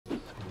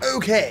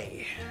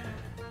Okay.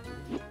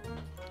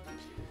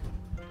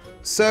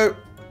 So,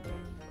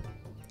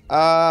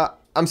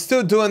 I'm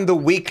still doing the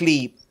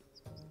weekly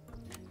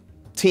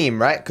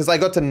team, right? Because I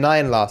got to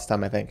 9 last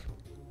time, I think.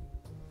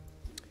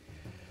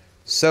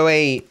 So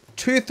a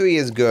 2-3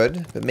 is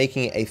good, but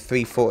making it a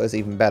 3-4 is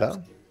even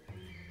better.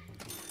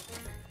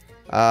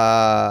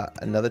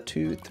 Another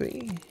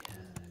 2-3.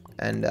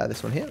 And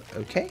this one here,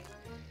 okay.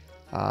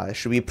 It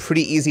should be a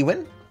pretty easy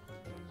win.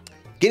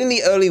 Getting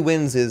the early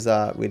wins is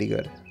really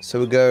good. So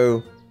we'll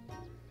go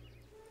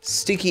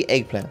sticky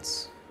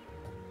eggplants.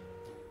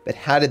 But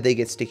how did they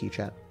get sticky,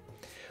 chat?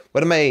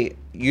 What am I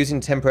using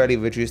to temporarily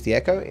reduce the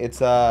echo? It's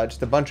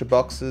just a bunch of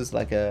boxes,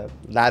 like a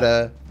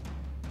ladder.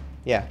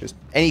 Yeah, just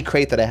any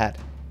crate that I had.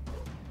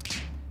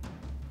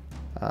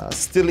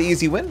 Still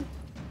easy win.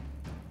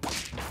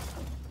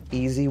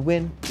 Easy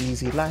win,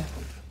 easy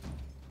life.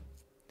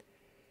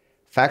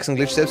 Facts and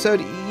glitches episode?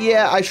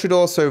 Yeah, I should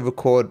also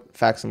record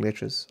facts and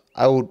glitches.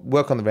 I will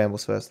work on the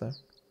rambles first, though.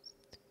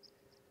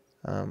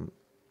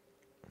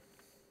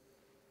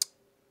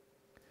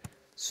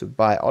 So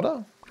buy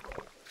otter.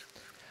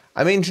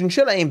 I mean,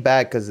 chinchilla ain't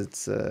bad because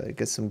it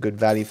gets some good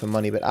value for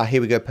money. But here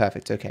we go,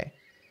 perfect. Okay,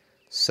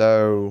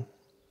 so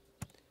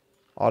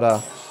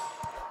otter.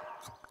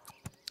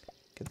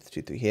 Get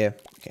the 2-3 here.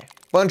 Okay,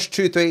 bunch of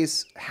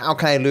 2-3s. How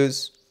can I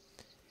lose?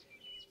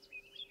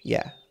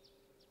 Yeah,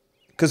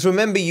 because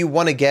remember, you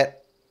want to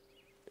get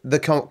the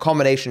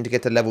combination to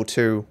get to level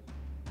 2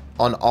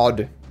 on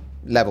odd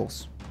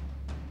levels,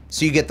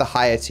 so you get the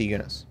higher tier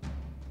units.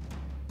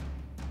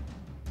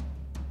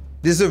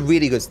 This is a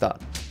really good start.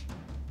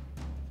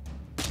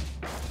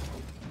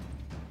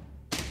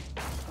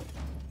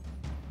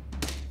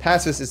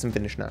 Pacifist isn't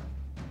finished now.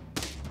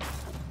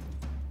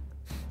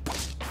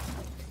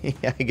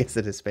 Yeah, I guess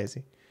it is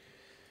spacey.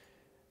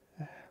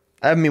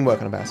 I haven't been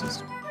working on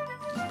pacifist.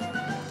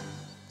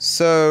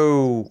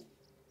 So,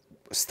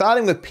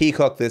 starting with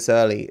Peacock this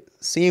early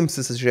seems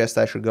to suggest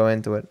I should go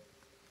into it.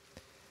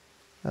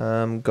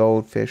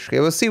 Goldfish.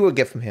 Okay, we'll see what we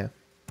get from here.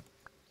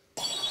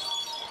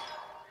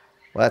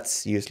 Well,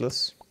 that's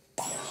useless.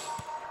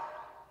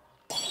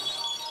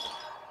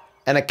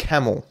 And a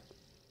camel.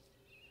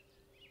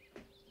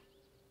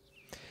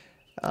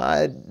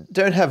 I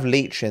don't have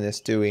leech in this,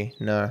 do we?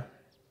 No.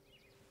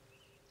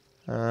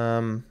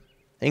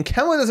 And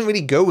camel doesn't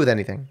really go with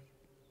anything.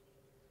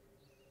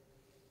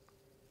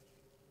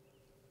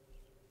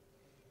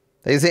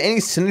 Is there any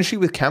synergy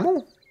with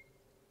camel?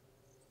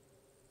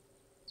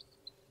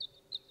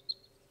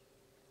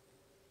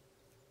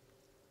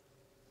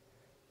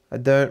 I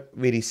don't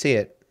really see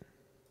it.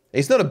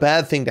 It's not a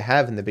bad thing to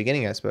have in the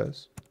beginning, I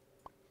suppose.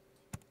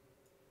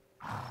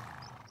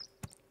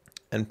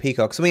 And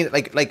peacocks. I mean,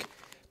 like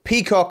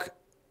peacock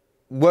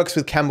works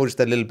with camel just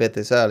a little bit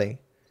this early.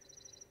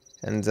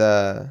 And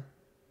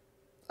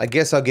I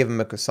guess I'll give him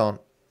a croissant.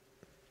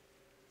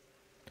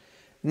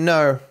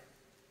 No.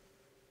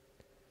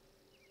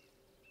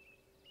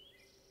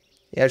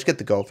 Yeah, just get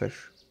the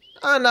goldfish.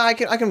 Oh no, I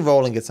can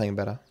roll and get something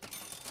better.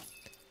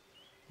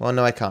 Well,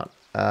 no, I can't.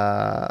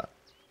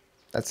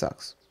 That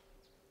sucks.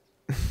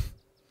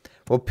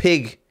 Well,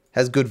 pig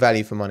has good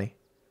value for money.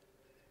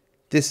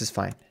 This is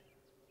fine.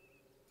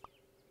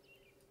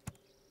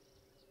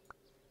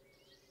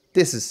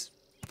 This is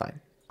fine.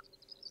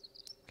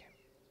 Okay.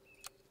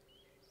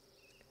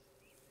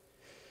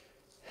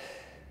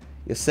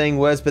 You're saying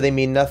words, but they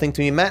mean nothing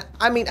to me, Matt.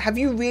 I mean, have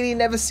you really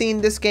never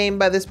seen this game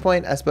by this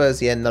point? I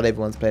suppose, yeah, not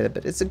everyone's played it,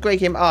 but it's a great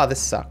game. Ah,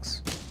 this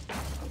sucks.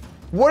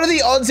 What are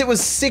the odds it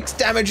was 6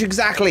 damage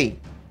exactly?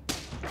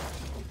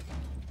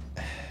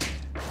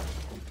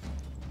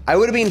 I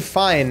would have been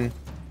fine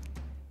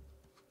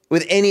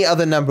with any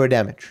other number of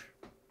damage.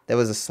 That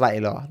was a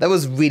slightly lower. That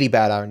was really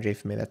bad RNG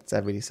for me.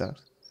 That really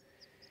sucked.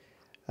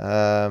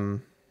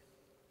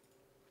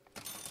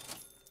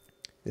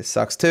 This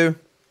sucks too.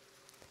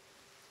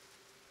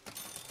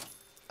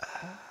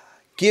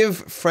 Give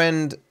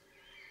friend.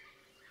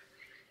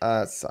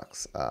 It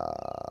sucks.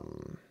 I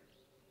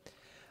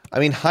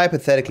mean,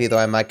 hypothetically though,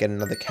 I might get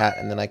another cat,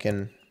 and then I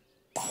can.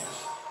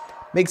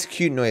 Makes a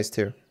cute noise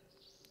too.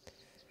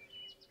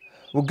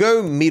 We'll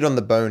go meat on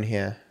the bone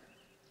here.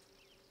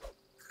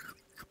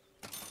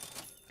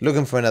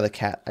 Looking for another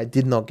cat. I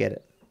did not get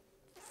it.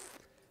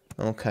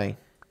 Okay.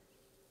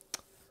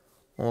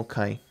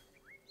 Okay.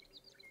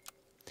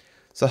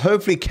 So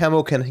hopefully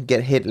Camel can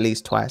get hit at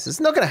least twice. It's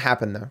not going to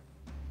happen though.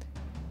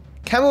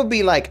 Camel would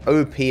be like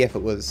OP if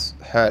it was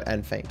hurt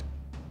and faint.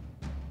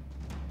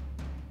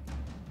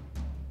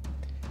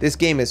 This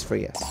game is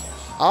free, yes.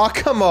 Oh,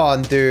 come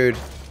on, dude.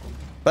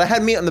 But I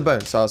had meat on the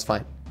bone, so I was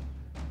fine.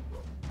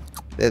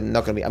 They're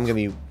not gonna be. I'm gonna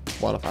be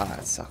one of. Ah,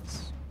 it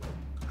sucks.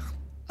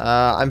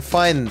 I'm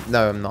fine.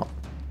 No, I'm not.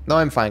 No,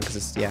 I'm fine because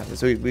it's yeah.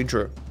 So we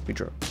drew. We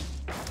drew.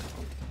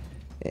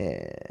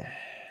 Yeah.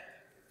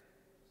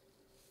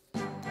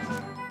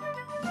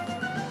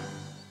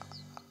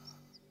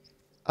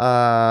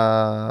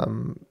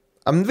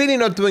 I'm really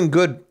not doing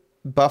good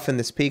buffing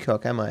this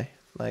peacock, am I?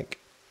 Like,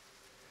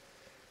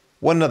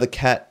 want another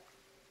cat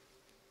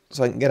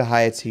so I can get a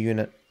higher tier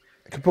unit.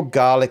 could put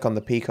garlic on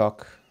the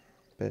peacock,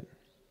 but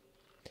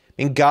I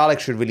mean garlic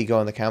should really go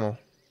on the camel.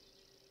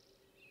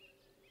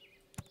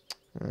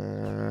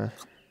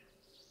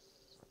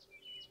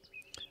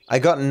 I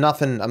got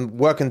nothing. I'm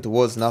working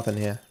towards nothing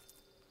here.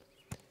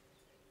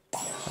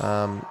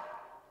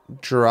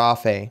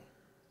 Giraffe.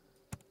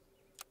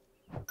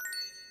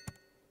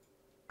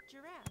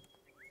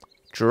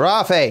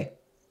 Giraffe.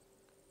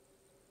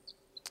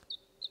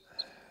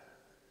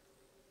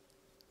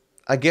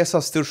 I guess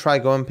I'll still try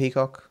going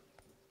peacock.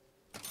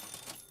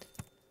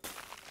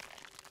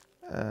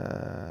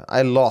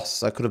 I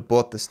lost. I could have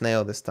bought the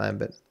snail this time,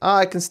 but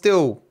I can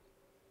still,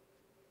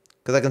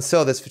 because I can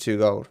sell this for 2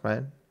 gold,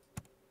 right?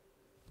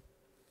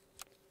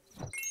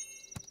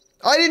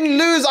 I didn't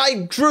lose.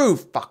 I drew.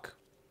 Fuck.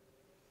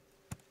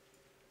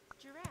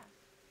 Giraffe.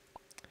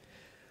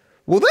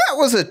 Well, that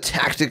was a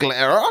tactical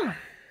error.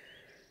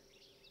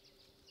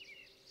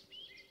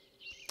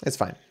 It's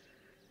fine.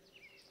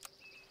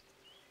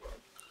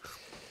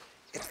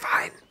 It's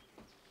fine.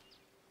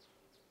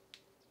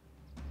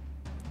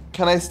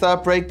 Can I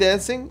start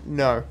breakdancing?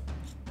 No.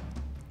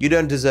 You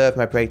don't deserve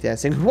my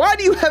breakdancing. Why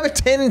do you have a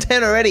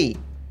 10-10 already?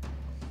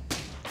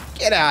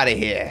 Get out of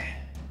here.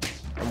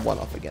 I'm 1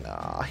 off again.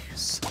 Ah, you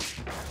suck.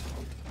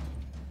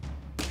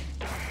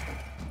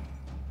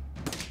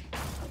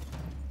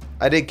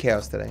 I did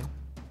chaos today.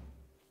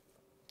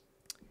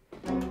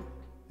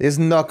 This is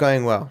not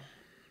going well.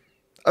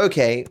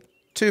 Okay,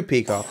 2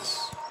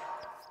 peacocks.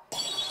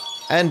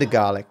 And a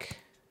garlic.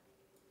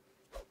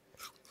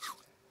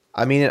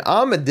 I mean, an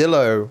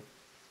armadillo.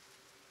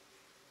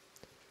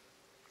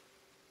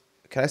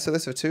 Can I sell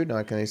this for 2? No,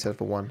 I can only sell it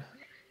for 1.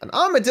 An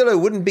armadillo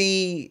wouldn't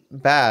be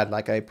bad.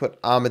 Like, I put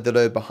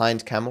armadillo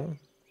behind camel.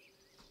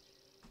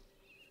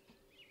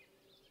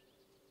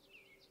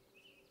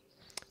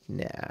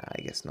 Nah,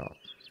 I guess not.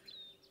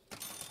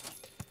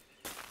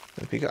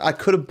 I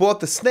could have bought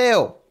the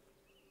snail.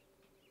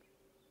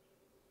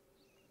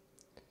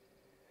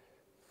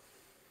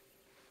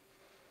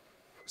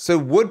 So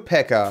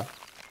woodpecker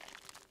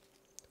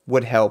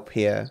would help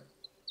here.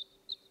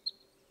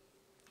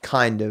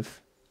 Kind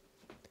of.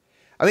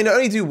 I mean, I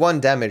only do 1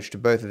 damage to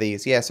both of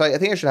these. Yeah, so I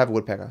think I should have a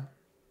woodpecker.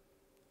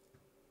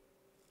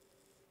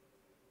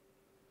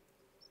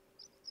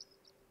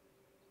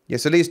 Yeah,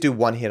 so at least do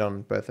 1 hit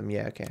on both of them.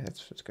 Yeah, okay,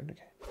 that's good.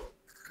 Okay.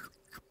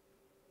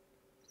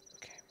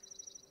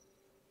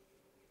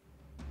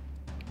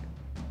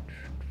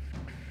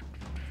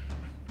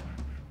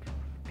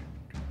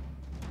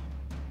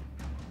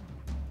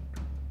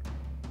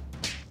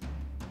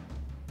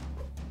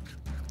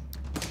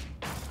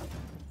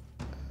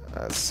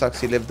 Sucks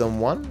he lived on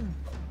 1.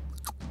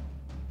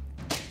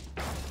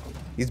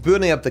 He's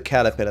building up the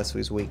caterpillar, so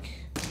he's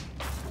weak.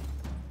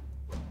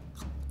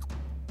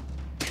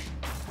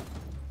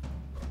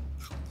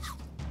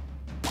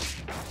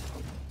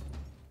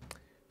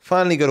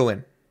 Finally got a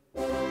win.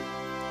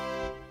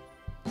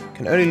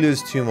 Can only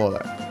lose 2 more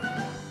though.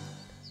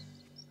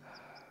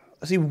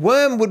 See,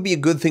 worm would be a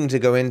good thing to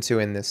go into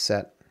in this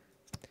set.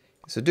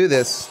 So do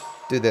this,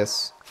 do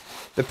this.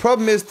 The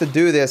problem is to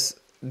do this,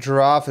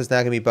 giraffe is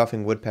now going to be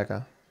buffing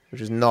woodpecker,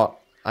 which is not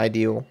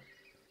ideal.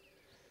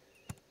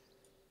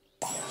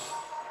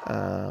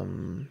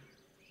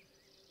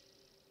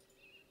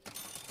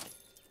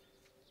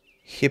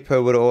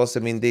 Hippo would also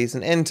mean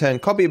decent. End turn.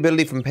 Copy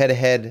ability from pet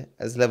ahead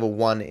as level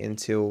 1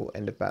 until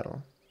end of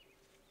battle.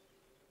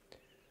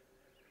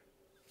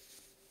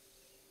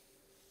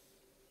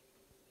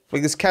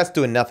 Like, this cat's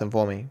doing nothing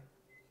for me.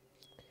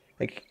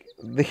 Like,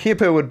 the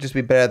hippo would just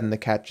be better than the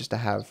cat just to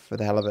have for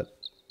the hell of it.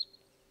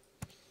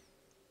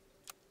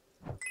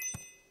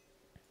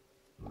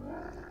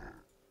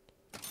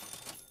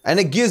 And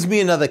it gives me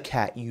another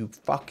cat, you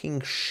fucking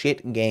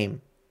shit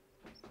game.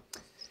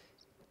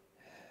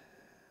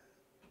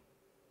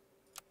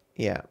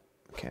 Yeah,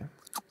 okay.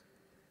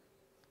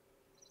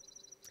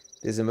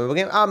 There's a mobile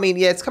game. I mean,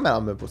 yeah, it's come out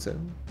on mobile too.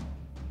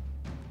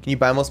 Can you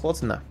buy more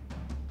sports? No.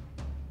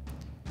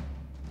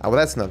 Oh, well,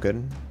 that's not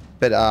good.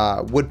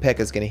 But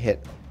woodpecker's gonna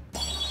hit.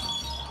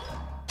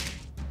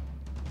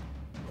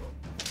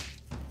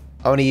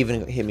 Oh, and he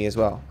even hit me as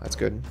well. That's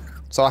good.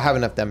 So I'll have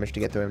enough damage to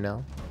get through him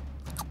now.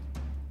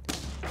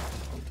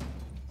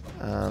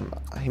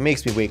 He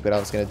makes me weak, but I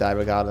was going to die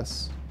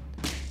regardless.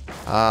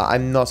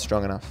 I'm not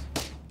strong enough.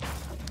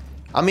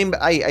 I mean,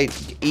 I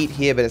eat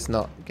here, but it's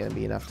not going to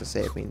be enough to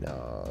save me.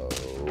 No.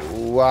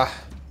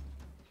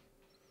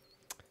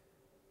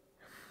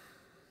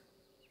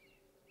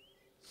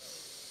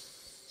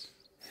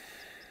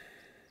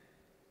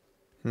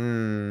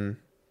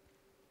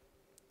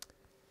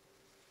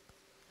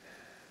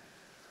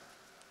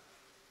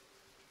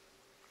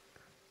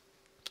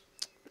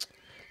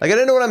 Like, I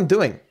don't know what I'm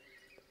doing.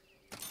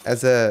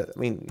 I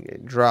mean,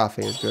 giraffe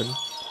is good.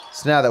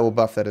 So now that we'll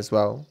buff that as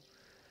well.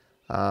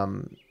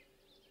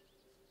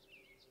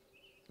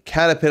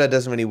 Caterpillar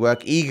doesn't really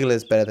work. Eagle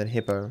is better than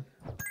hippo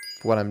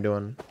for what I'm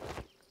doing.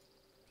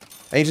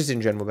 And just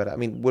in general better. I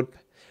mean,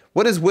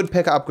 what is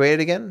woodpecker upgraded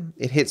again?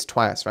 It hits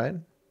twice, right?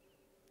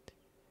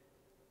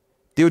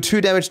 Deal 2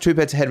 damage, 2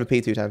 pets ahead,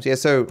 repeat 2 times. Yeah,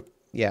 so,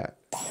 yeah.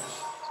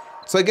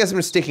 So I guess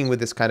I'm sticking with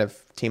this kind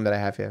of team that I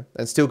have here.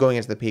 And still going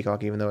into the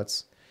peacock, even though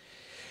it's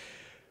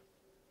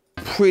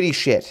pretty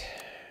shit.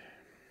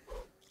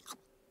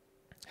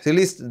 So at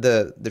least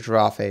the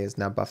giraffe is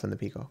now buffing the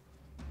peacock.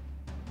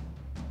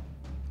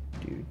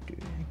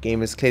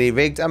 Game is clearly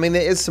rigged. I mean,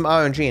 there is some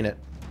RNG in it.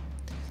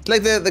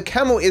 Like, the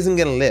camel isn't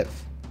going to live.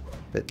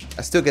 But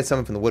I still get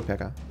something from the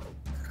woodpecker.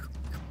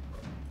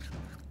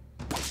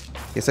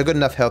 Yes, I got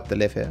enough health to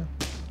live here.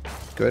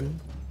 Good.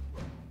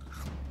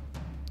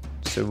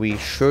 So we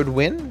should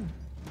win.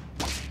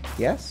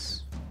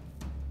 Yes.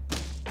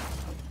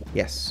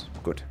 Yes.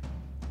 Good.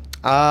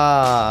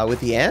 With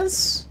the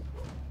ants?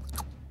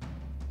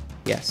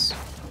 Yes.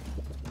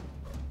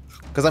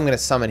 Because I'm going to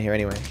summon here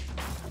anyway.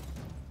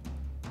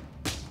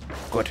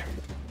 Good.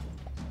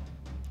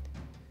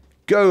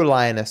 Go,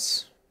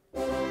 lioness.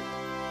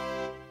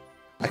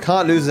 I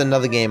can't lose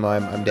another game or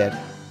I'm dead.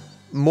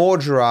 More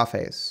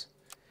giraffes.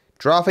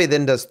 Giraffe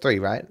then does 3,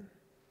 right?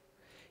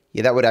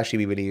 Yeah, that would actually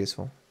be really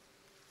useful.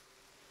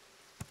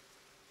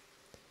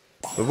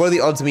 But what are the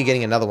odds of me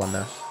getting another one,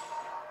 though?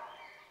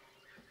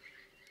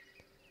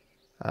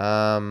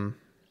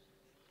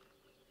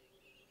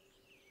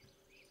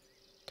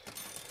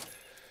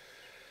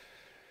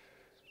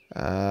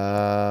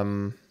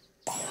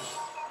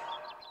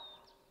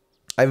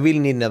 I really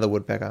need another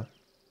woodpecker.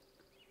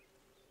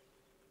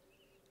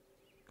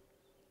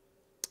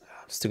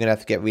 I'm still gonna have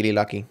to get really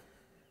lucky.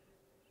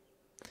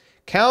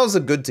 Cows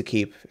are good to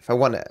keep if I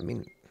want it. I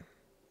mean,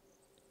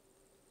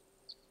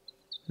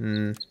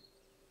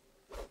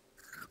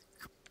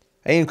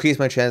 I increase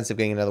my chance of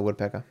getting another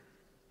woodpecker.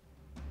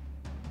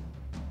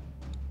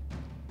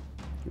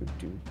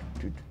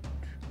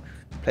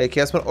 Play a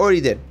chaos mod.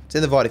 Already did. It's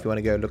in the VOD if you want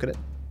to go look at it.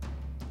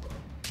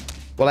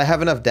 Will I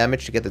have enough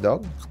damage to get the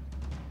dog?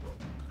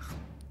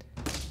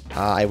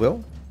 I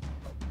will.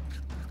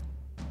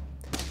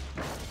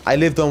 I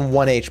lived on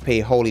 1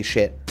 HP. Holy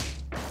shit.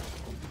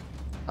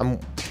 I'm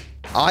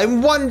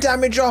 1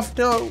 damage off.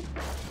 No.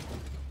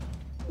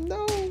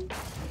 No.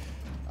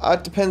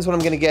 It depends what I'm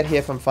going to get here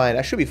if I'm fine.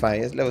 I should be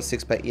fine. It's level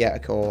 6 pet. Yeah,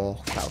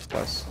 cool. That was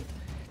close.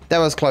 That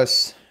was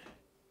close.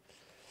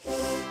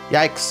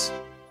 Yikes.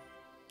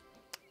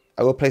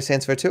 I will play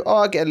Saints for 2. Oh,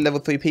 I'll get a level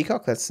 3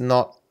 peacock. That's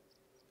not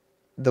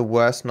the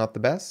worst, not the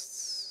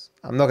best.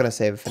 I'm not going to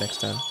save it for next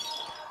time.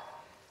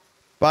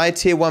 Buy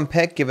tier 1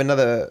 pet. Give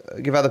other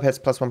pets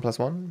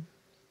 +1/+1.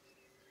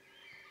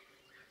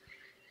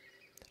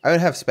 I don't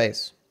have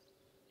space.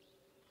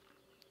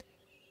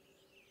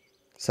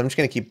 So I'm just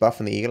going to keep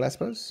buffing the eagle, I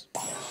suppose.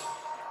 Of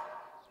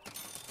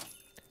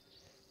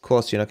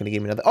course, you're not going to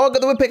give me another. Oh, I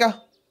got the woodpecker.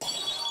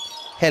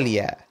 Hell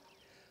yeah.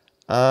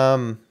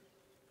 I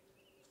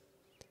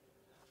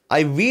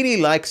really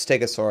like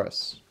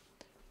Stegosaurus,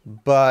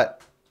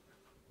 but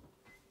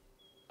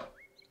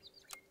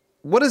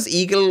what is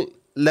eagle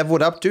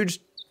leveled up to?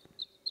 Just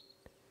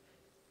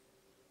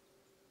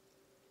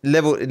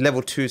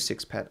level 2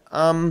 6 pet.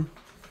 I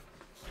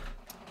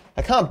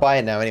can't buy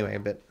it now anyway,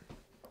 but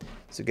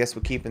so I guess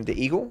we're keeping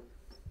the eagle.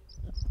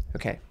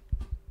 Okay.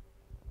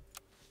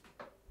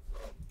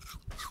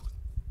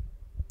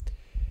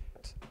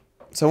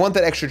 So I want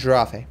that extra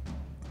giraffe.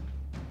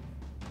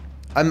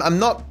 I'm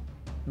not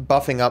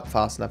buffing up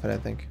fast enough, I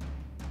don't think.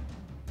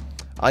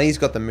 He's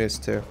got the moose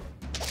too.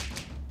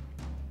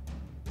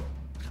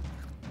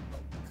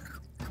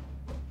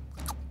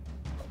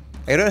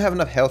 I don't have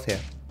enough health here.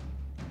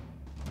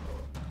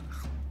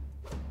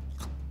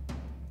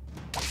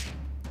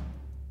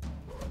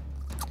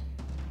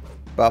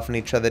 Buffing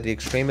each other to the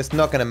extreme. It's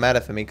not going to matter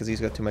for me because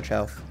he's got too much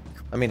health.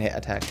 I mean, hit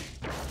attack.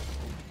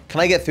 Can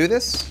I get through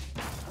this?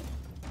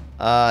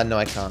 No,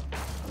 I can't.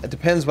 It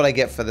depends what I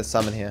get for the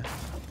summon here.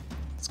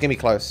 It's going to be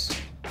close.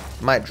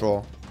 Might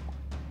draw.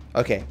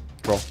 Okay,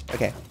 draw.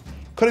 Okay.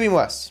 Could have been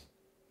worse.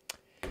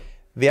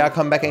 VR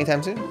come back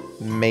anytime soon?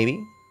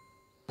 Maybe.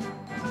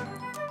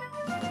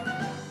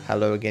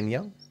 Hello again,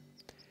 young.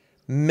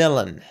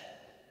 Melon.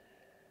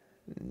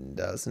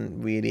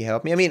 Doesn't really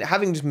help me. I mean,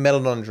 having just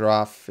melon on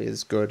giraffe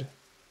is good.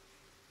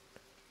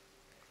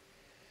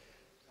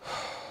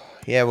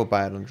 Yeah, we'll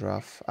buy it on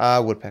giraffe.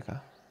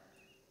 Woodpecker.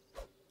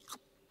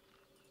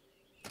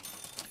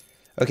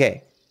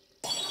 Okay.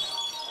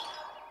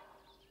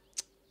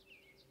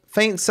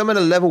 Faint, summon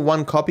a level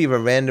 1 copy of a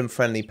random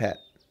friendly pet.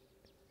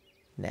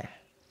 Nah.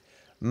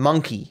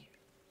 Monkey.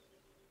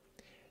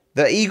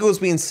 The eagle's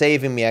been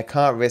saving me. I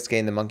can't risk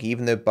getting the monkey,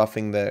 even though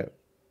buffing the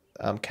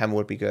camel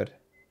would be good.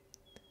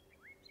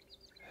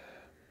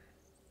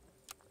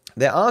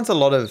 There aren't a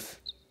lot of...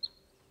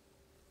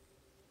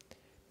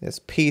 There's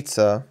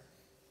pizza.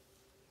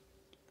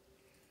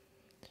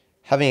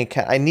 Having a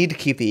cat. I need to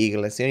keep the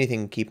eagle. It's the only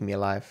thing keeping me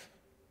alive.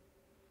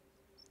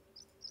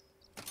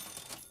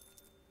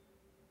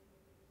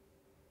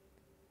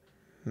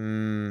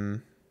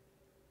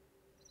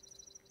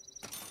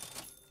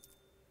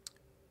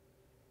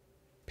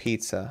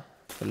 Pizza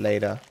for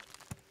later.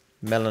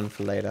 Melon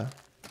for later.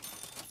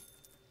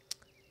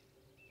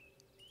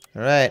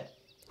 Alright.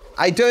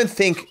 I don't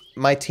think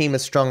my team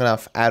is strong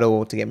enough at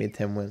all to get me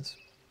 10 wins.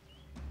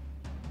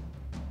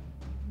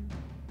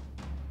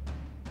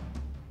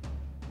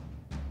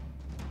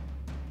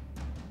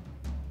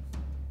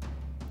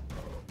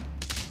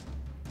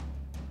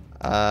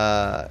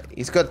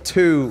 He's got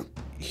 2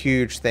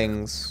 huge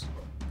things.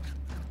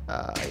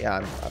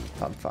 Yeah,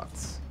 I'm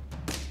fucked.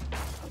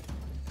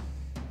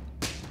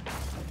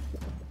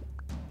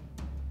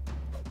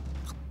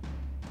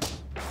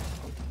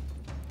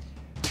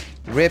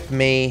 Rip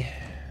me.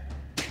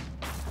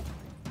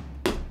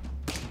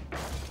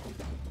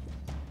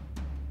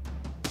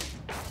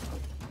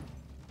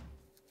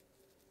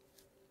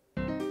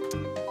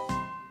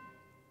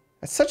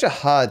 It's such a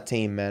hard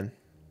team, man.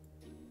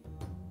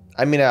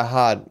 I mean, a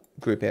hard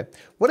group here.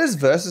 What is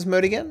versus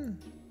mode again?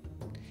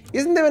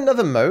 Isn't there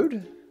another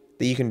mode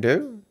that you can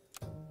do?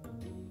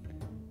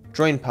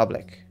 Join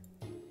public.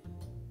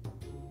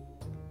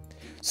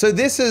 So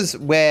this is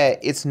where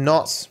it's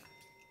not...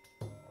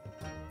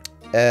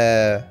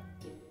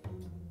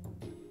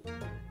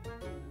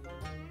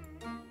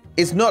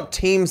 it's not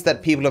teams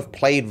that people have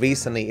played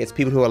recently. It's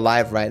people who are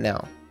live right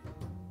now.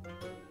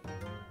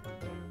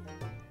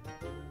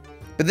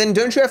 But then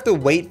don't you have to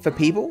wait for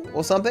people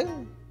or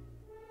something?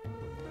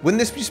 Wouldn't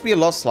this just be a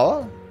lot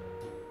slower?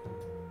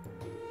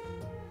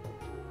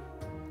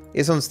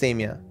 It's on Steam,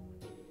 yeah.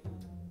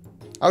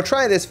 I'll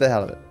try this for the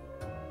hell of it.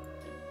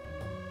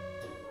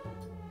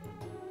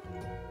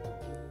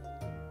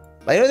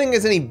 I don't think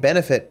there's any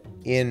benefit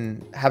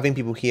in having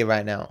people here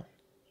right now.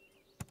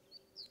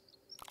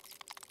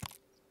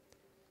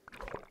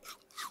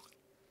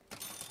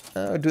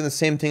 Doing the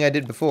same thing I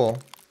did before.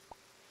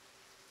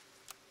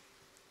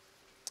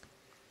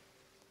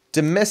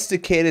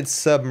 Domesticated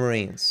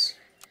submarines.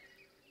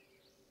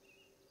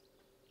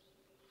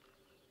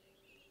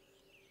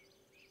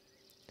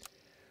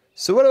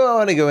 So what do I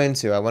want to go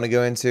into? I want to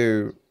go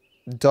into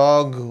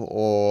dog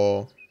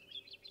or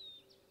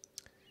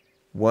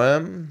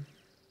worm.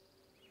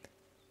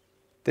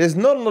 There's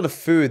not a lot of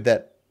food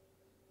that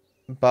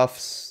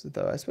buffs,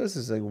 though. I suppose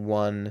there's like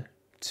 1,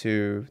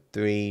 2,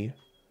 3,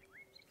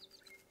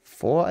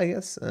 4, I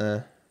guess.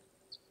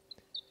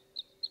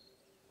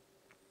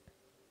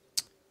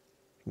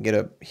 Get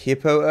a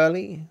hippo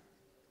early.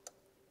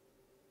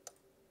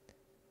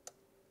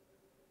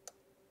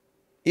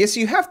 Yes,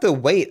 you have to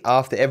wait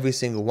after every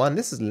single one.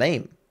 This is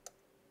lame.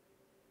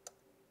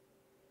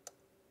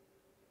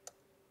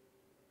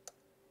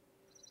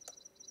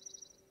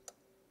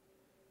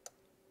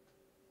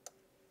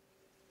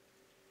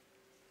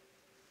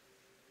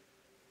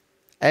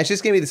 And it's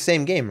just going to be the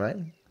same game, right?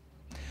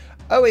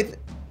 Oh, wait.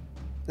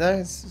 No,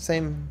 it's the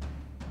same.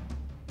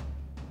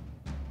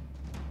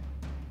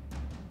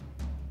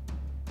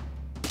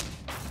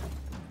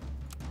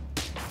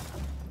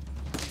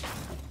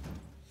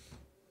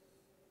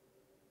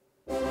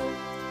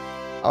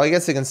 Oh, I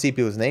guess I can see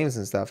people's names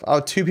and stuff. Oh,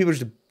 2 people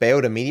just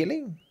bailed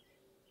immediately?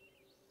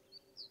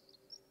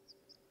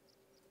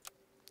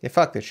 Yeah,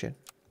 fuck this shit.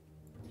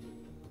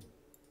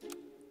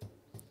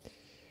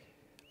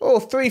 Oh,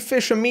 3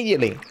 fish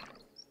immediately.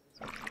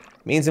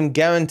 Means I'm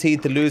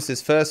guaranteed to lose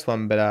this first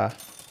one, but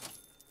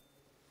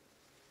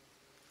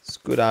it's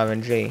good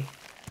RNG.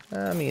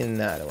 I mean,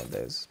 nah, I don't want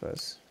those, I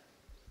suppose.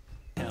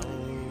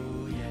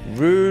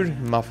 Rude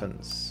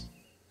muffins.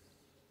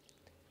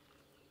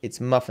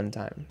 It's muffin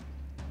time.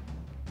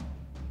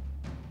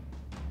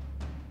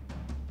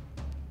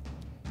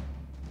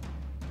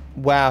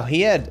 Wow,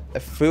 he had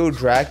a full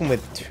dragon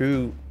with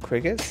 2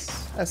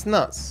 crickets? That's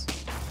nuts.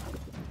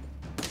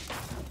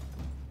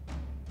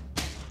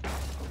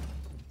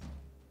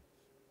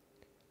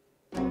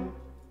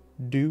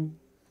 Do.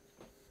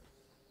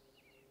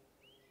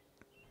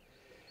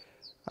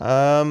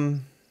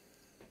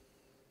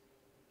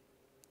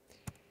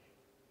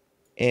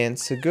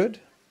 Answer good.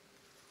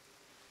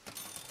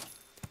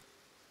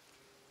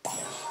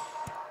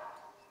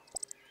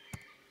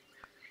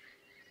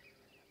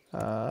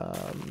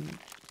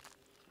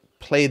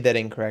 Played that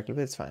incorrectly,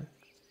 but it's fine.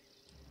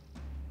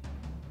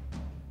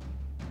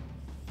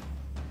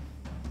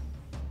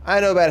 I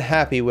know about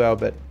happy well,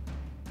 but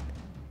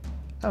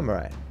I'm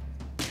alright.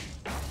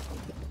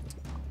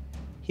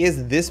 He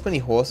has this many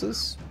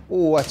horses?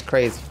 Oh, that's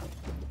crazy.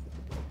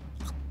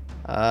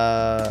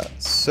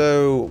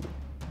 So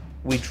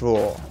we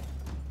draw.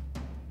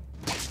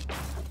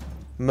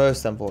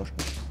 Most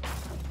unfortunate.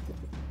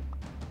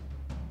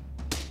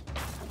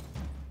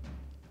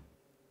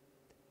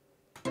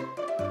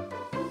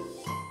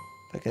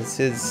 I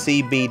consider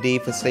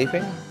CBD for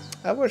sleeping.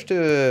 I watched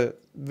a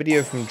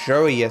video from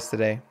Joey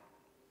yesterday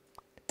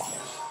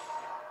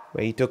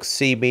where he took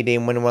CBD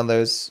and went in one of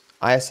those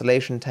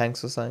isolation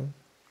tanks or something.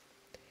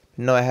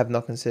 But no, I have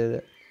not considered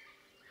it.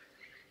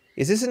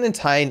 Is this an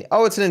entire...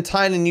 Oh, it's an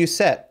entirely new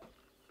set.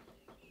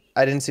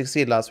 I didn't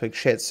succeed last week.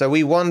 Shit. So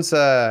we want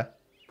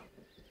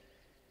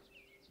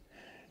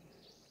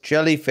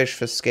jellyfish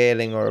for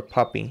scaling or a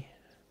puppy.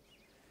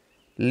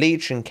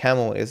 Leech and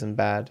camel isn't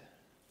bad.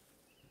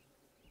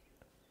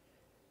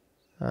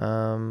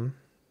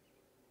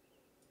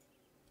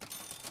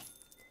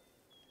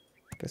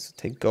 Guess we'll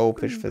take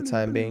goldfish for the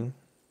time being.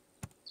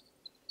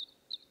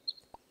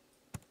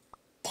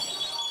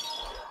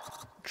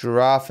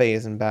 Giraffe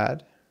isn't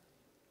bad.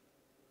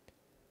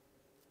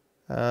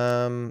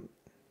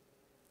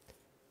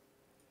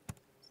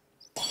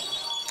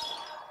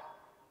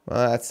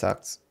 Well, that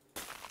sucks.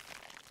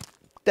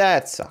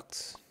 That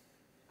sucks.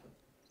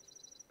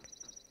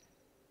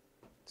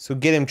 So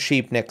get him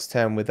cheap next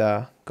turn with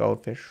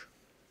goldfish.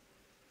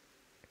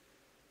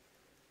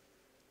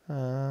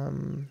 Yeah.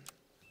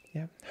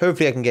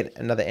 Hopefully I can get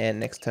another ant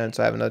next turn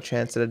so I have another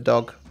chance at a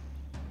dog.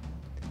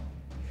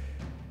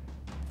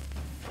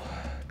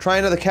 Try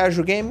another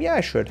casual game? Yeah,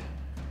 I should.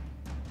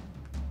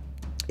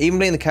 Even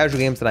playing the casual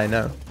games that I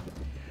know.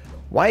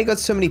 Why you got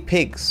so many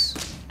pigs?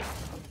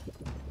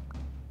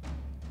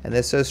 And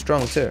they're so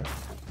strong too.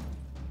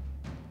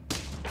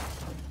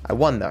 I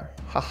won though.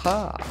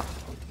 Haha.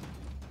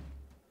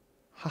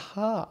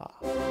 Haha.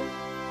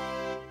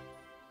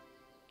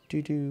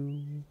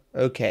 Doo-doo.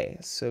 Okay,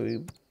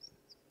 so...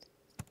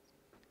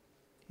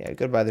 Yeah,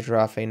 goodbye the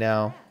giraffe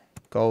now.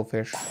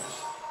 Goldfish.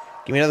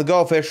 Give me another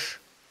goldfish.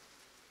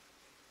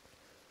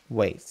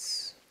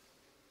 Wait.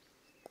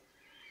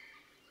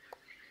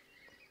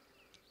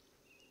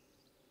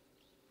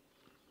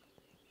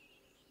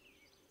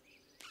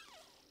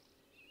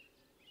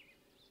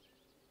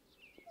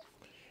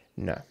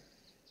 No.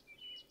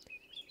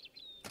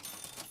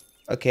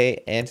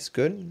 Okay, ant is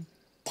good.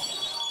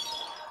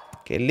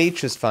 Okay,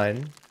 leech is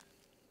fine.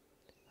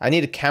 I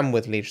need a cam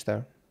with leech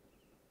though.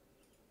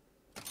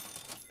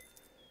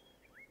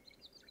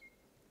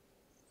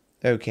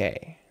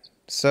 Okay.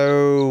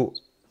 So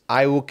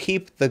I will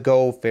keep the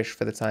goldfish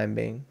for the time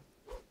being.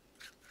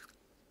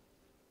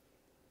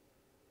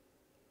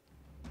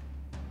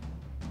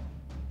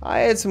 I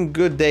had some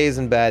good days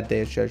and bad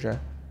days, Jojo.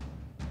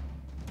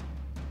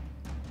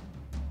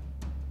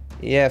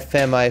 Yeah,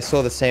 Fem, I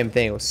saw the same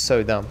thing. It was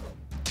so dumb.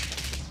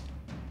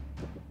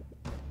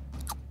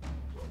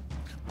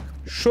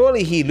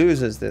 Surely he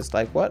loses this.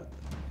 Like, what?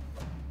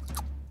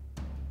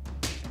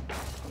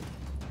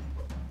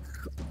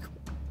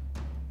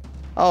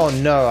 Oh,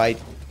 no, Are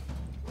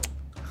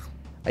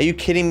you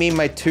kidding me?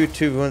 My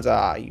 2/2 wounds?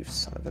 Ah, you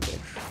son of a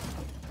bitch.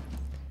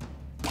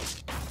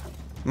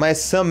 My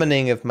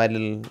summoning of my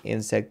little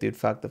insect dude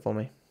fucked it for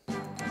me.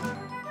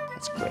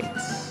 That's great.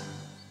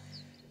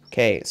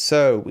 Okay,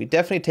 so we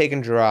definitely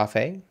taken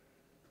giraffe.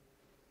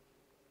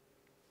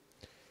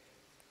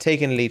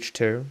 Taken leech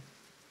too.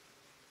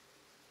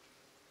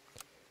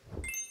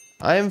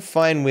 I am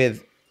fine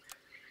with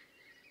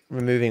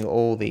removing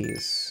all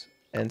these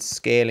and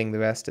scaling the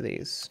rest of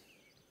these.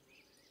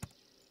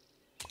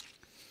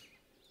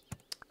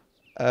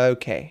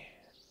 Okay.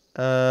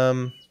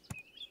 Like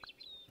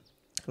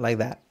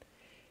that.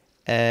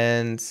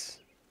 And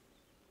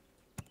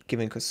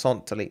giving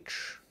croissant to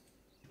leech.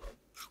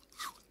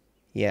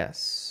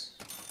 Yes.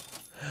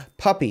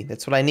 Puppy,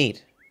 that's what I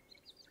need.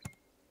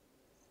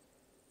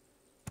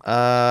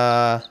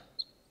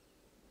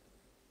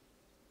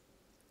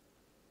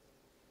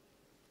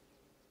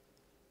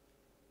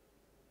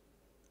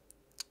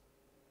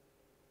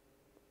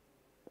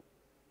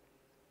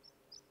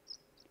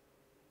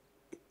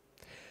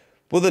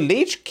 Will the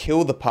leech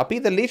kill the puppy?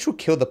 The leech will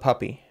kill the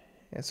puppy.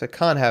 Yeah, so I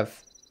can't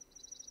have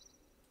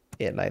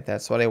it like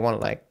that. So I want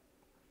it like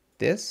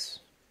this.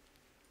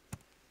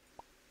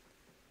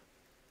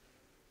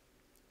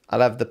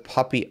 I'll have the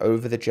puppy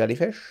over the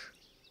jellyfish.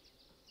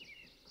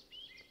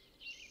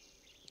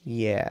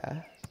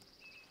 Yeah.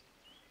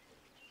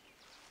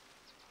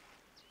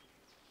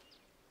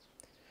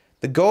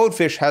 The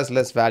goldfish has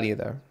less value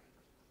though.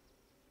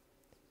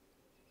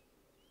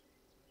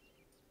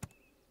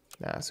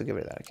 Nah, so get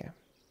rid of that, okay.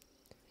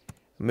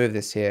 Move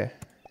this here.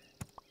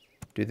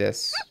 Do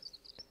this.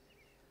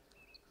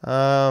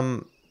 I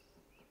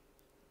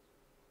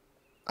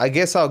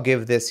guess I'll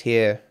give this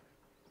here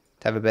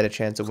to have a better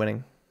chance of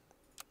winning.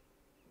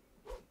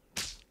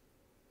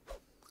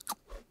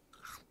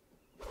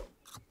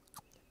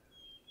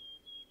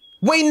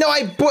 Wait, no,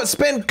 I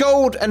spent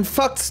gold and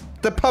fucked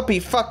the puppy.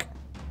 Fuck.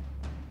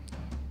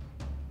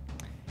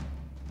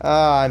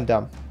 Ah, I'm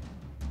dumb.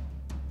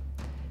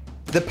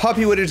 The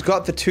puppy would have just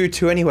got the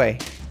 2/2 anyway.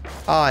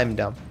 Ah, I'm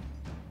dumb.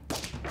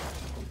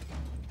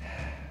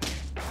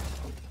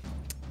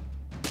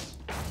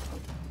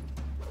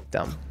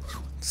 Dumb.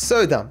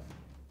 So dumb.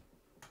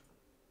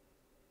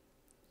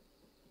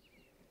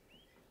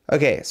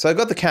 Okay, so I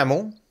got the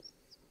camel.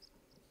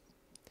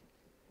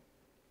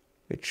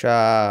 Which,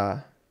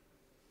 I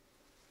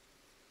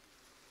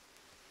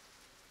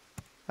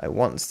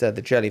want instead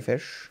the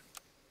jellyfish.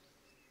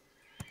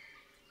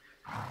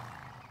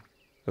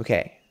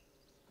 Okay.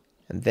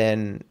 And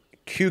then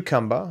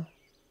cucumber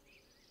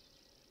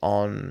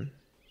on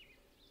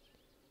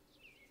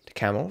the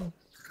camel.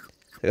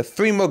 I got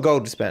 3 more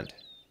gold to spend.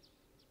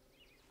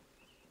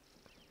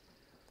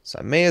 So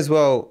I may as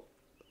well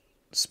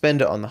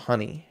spend it on the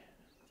honey.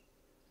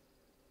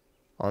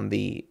 On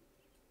the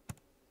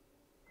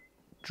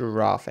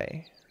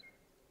giraffe.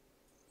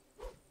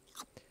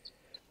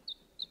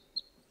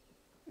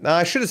 No,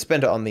 I should have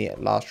spent it on the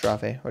last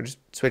giraffe. Or just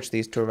switch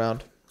these two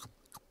around.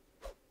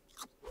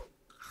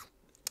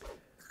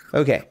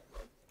 Okay.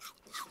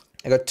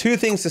 I got 2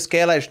 things to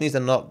scale. I just need to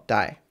not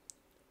die.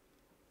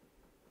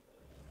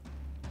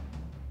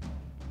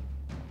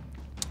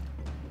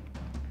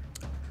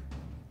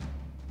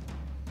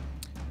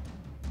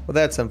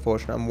 Well, that's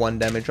unfortunate. I'm 1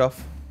 damage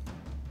off.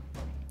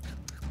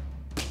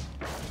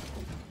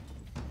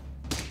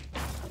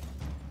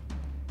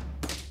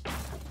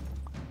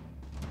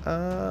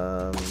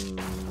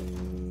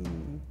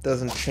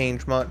 Doesn't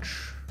change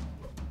much.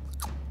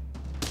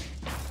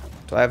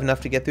 Do I have enough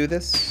to get through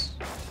this?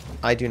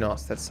 I do not.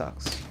 That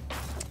sucks.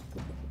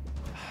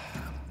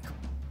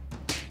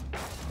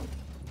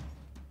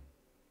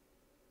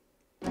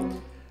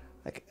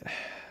 I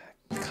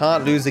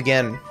can't lose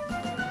again.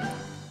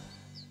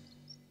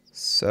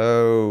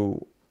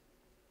 So,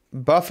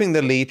 buffing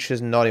the leech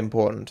is not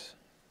important.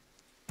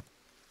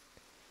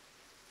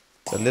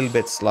 It's a little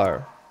bit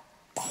slow.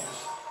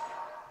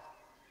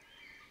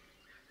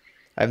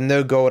 I have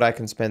no gold I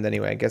can spend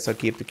anyway. I guess I'll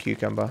keep the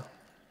cucumber.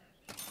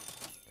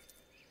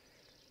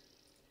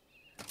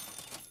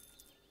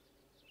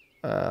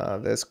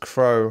 There's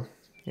crow.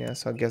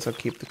 Yes, I guess I'll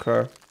keep the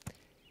crow.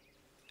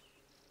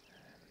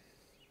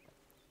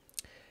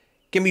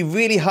 Can be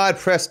really hard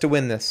pressed to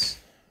win this.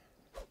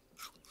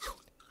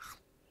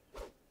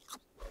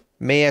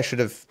 Maybe I should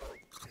have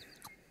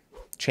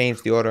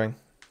changed the ordering.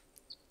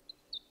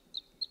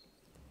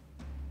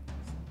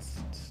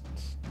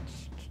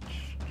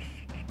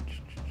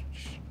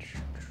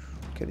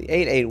 Okay, the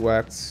 8-8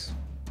 works.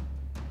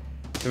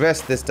 The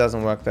rest of this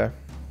doesn't work though.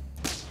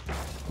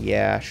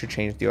 Yeah, I should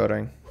change the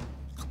ordering.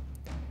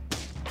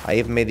 I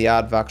even made the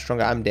aardvark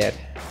stronger. I'm dead.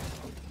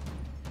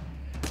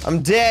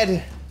 I'm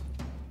dead!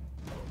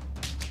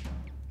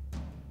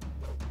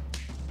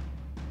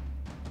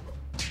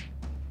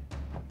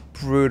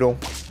 Brutal.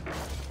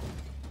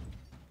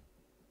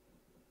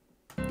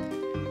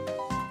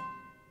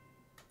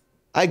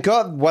 I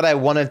got what I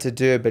wanted to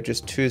do, but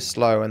just too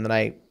slow, and then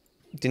I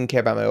didn't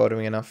care about my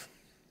ordering enough.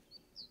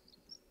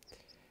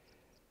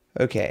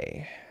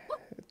 Okay.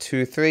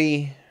 2,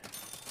 3.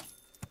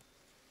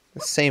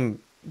 The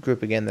same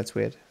group again, that's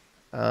weird.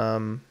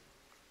 Fuck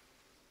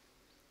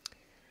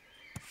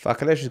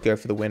it, let's just go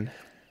for the win.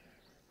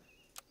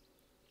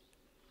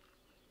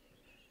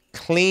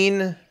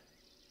 Clean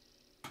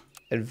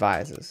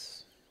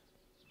advisors.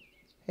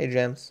 Hey,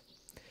 Gems.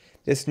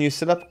 This new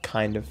setup?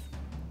 Kind of.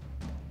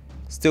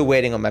 Still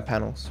waiting on my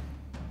panels.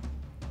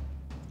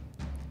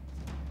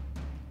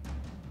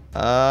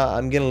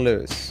 I'm gonna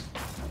lose.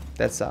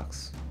 That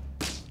sucks.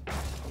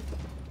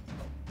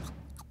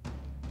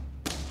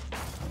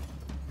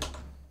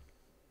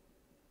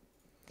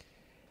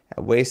 I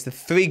wasted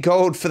 3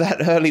 gold for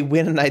that early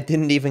win and I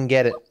didn't even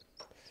get it.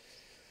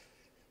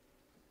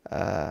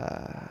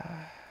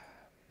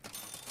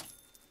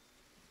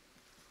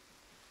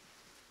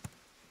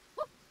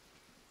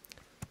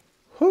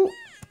 Who?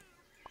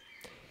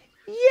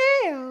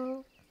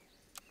 Yeah.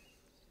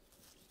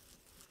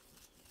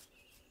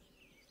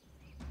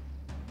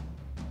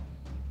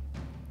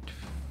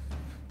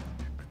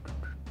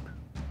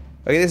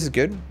 Okay, this is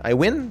good. I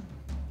win.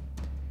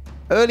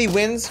 Early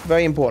wins,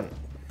 very important.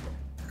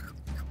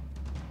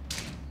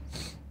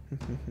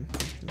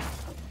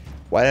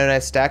 Why don't I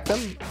stack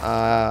them?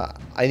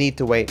 I need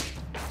to wait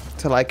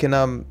till I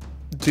can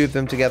do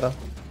them together.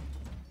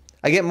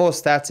 I get more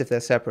stats if they're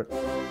separate.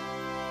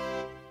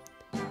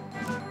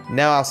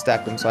 Now I'll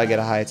stack them so I get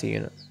a higher tier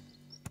unit.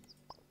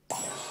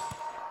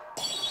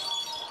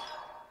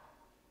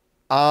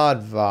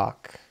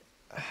 Aardvark.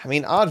 I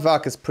mean,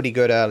 Aardvark is pretty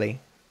good early.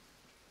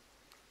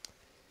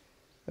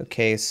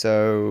 Okay,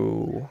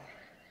 so...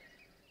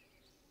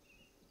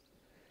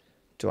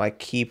 do I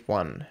keep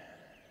one?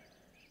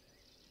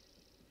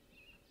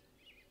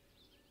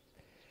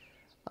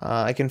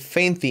 I can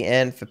feint the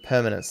ant for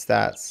permanent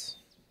stats.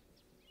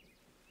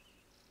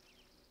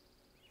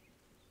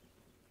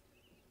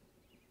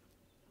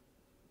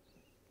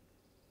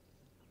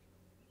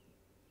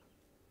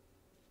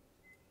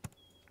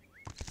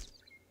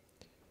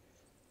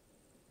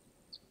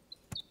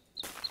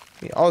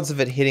 The odds of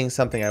it hitting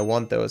something I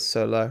want though is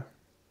so low.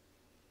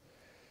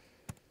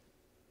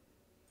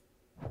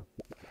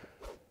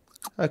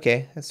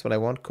 Okay, that's what I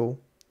want, cool.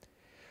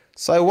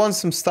 So I want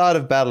some start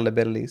of battle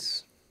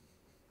abilities.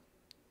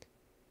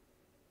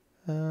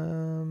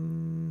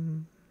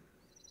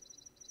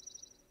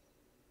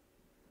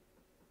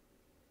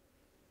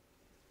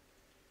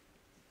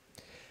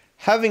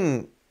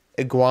 Having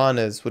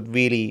iguanas would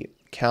really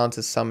count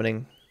as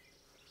summoning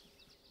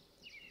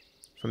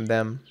from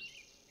them.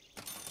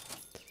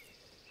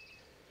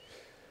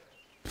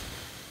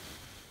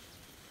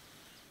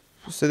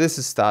 So this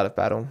is start of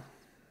battle.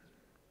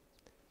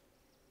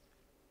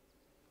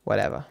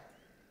 Whatever.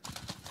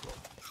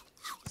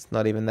 It's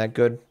not even that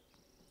good.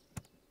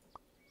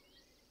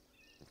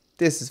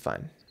 This is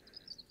fine.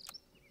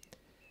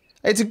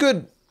 It's a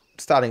good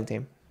starting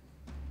team.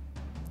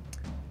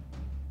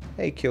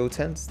 Hey, kill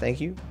tents,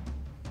 thank you.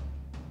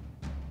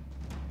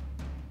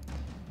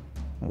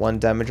 1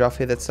 damage off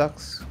here, that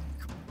sucks.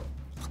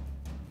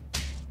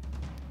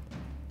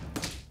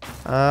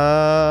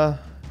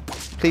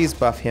 Please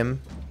buff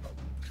him.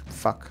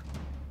 Fuck.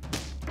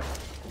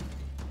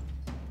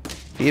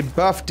 If he had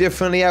buffed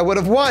differently, I would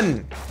have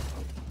won!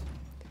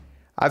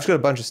 I've got a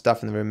bunch of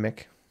stuff in the room,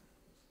 Mick.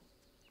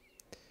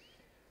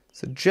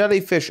 So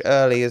jellyfish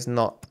early is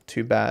not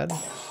too bad.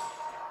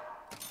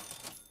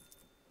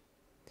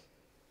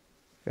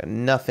 Got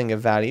nothing of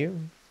value.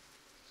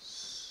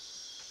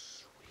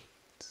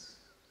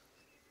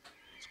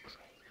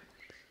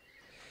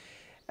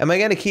 Am I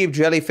going to keep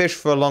jellyfish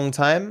for a long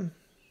time?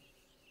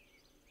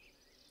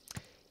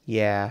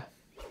 Yeah.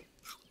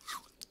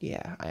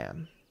 Yeah, I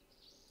am.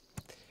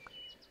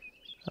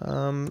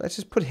 Let's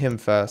just put him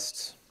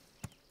first.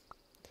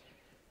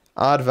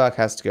 Aardvark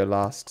has to go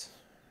last.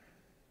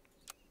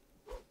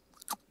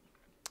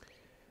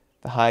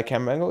 The higher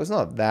camera angle is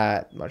not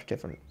that much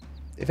different.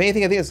 If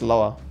anything, I think it's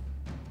lower.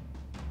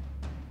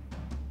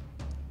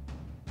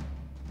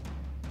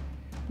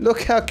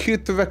 Look how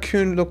cute the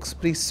raccoon looks,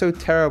 but he's so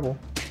terrible.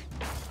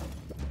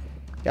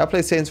 Yeah, I'll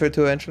play Saints Row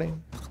 2 eventually.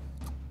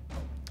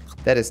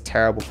 That is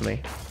terrible for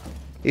me.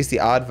 At least the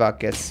Aardvark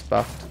gets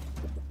buffed.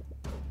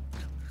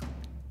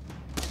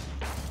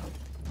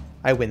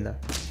 I win though.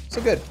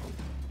 So good.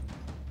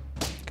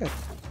 Good.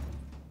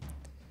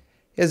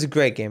 It was a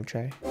great game,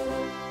 Trey.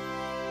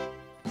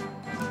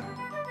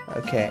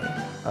 Okay.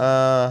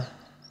 Am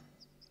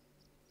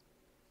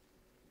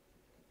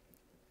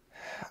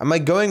I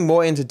going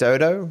more into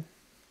Dodo?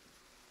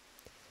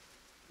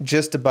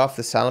 Just to buff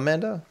the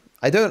Salamander?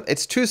 I don't,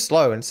 it's too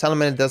slow and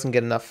Salamander doesn't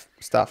get enough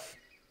stuff.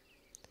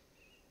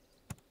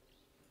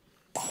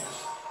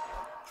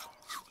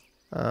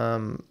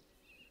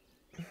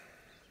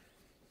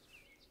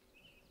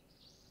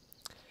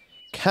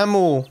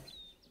 Camel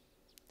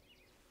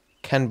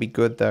can be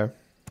good though.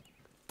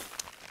 I'm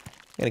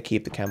gonna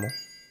keep the camel.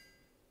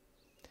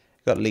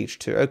 Got leech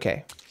too.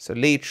 Okay, so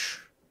leech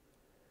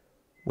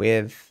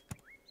with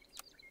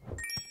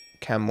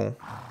camel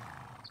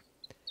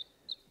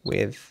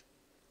with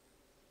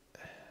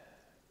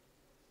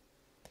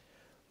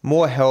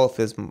more health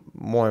is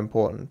more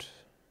important.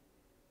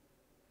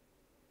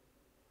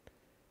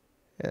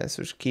 Yeah,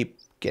 so just keep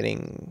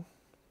getting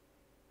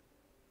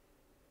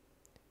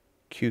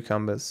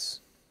cucumbers.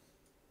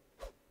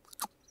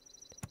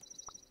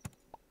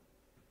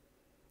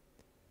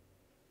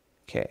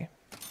 Okay.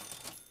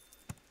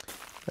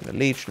 Another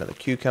leech, another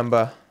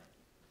cucumber.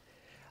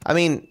 I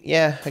mean,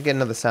 yeah, I get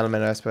another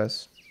salamander, I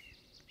suppose.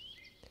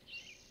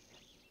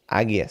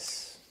 I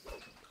guess.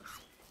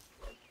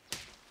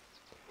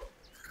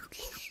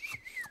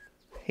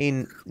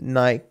 Hey,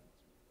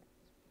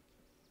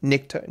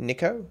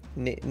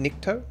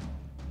 Nikto?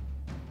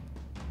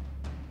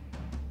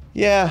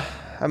 Yeah,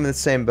 I'm in the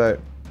same boat.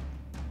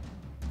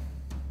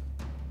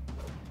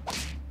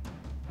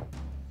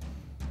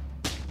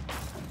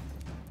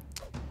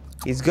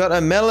 He's got a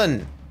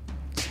melon.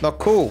 It's not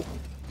cool.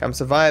 I'm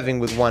surviving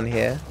with one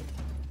here.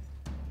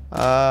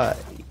 I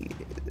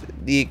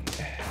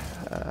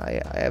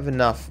have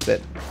enough,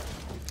 but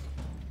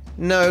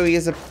no, he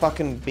is a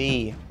fucking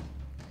bee.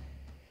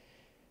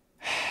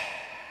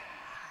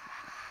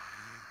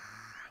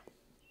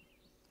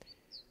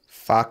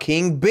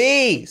 Fucking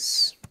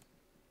bees.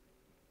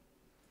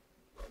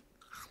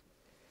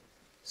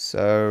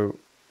 So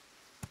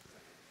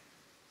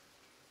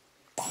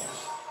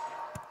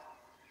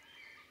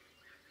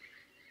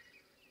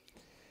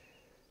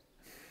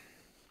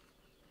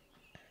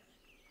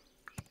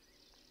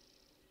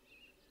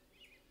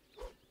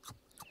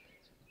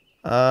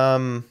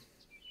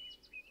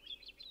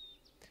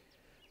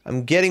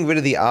I'm getting rid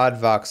of the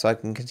Aardvark so I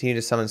can continue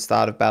to summon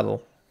start of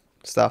battle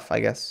stuff, I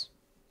guess.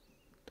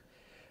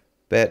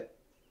 But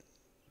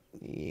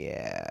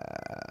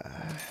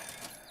yeah,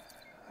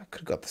 I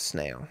could have got the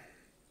snail.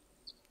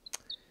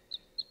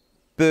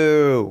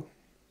 Boo.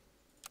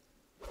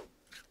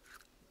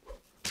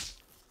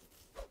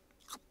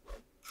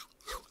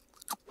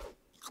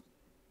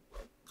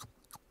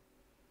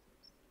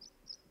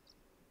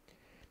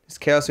 Does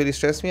chaos really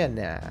stress me?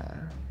 Nah.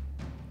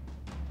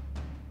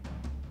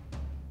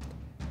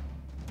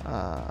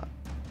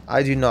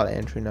 I do not,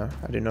 Andrew, no.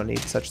 I do not need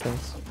such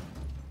things.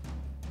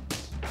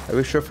 I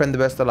wish your friend the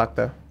best of luck,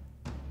 though.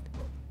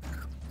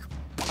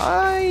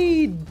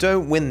 I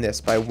don't win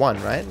this by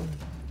 1, right?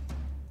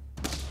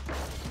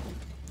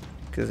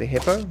 Because a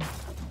hippo?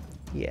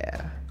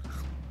 Yeah.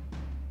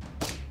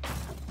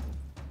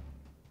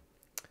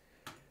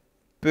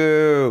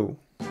 Boo.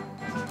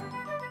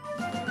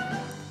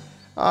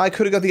 I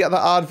could have got the other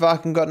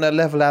Aardvark and gotten a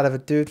level out of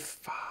it, dude.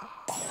 Fuck.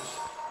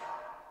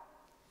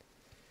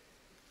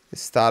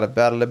 Start a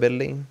battle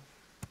ability.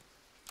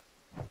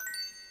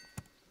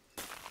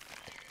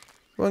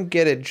 Won't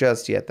get it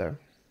just yet, though.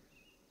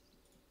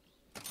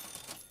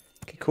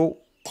 Okay, cool.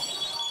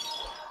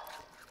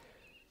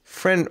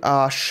 Friend,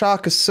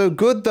 Shark is so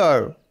good,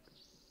 though.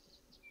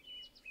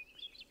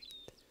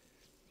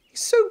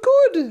 He's so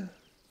good.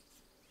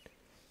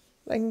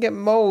 I can get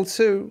Mole,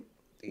 too.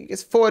 He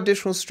gets 4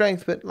 additional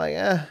strength, but, like,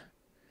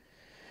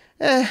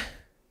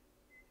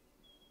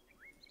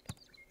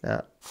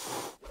 Nah.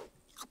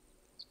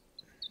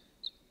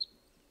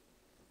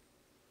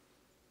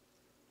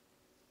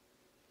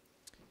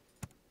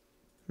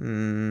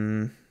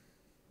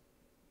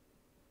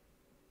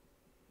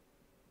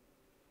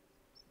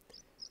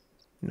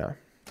 No.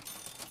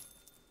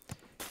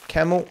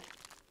 Camel.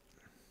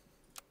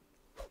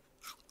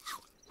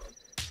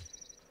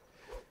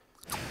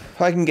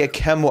 If I can get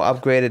Camel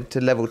upgraded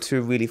to level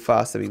 2 really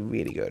fast, that'd be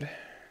really good.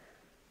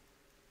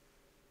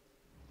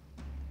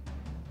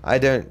 I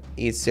don't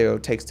eat cereal,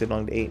 it takes too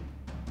long to eat.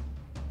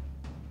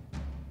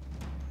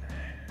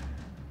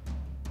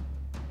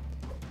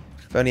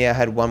 If only I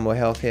had one more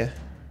health here.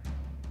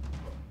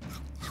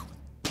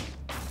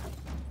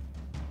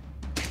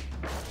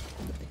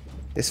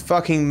 This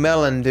fucking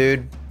melon,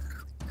 dude.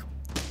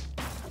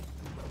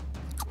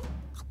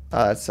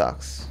 Oh, that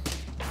sucks.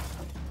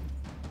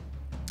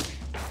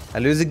 I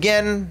lose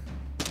again.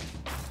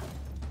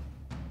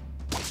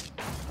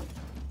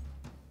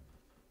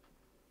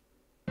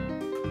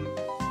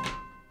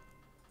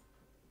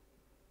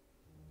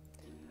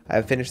 I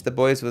have finished the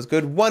boys. It was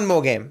good. One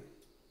more game.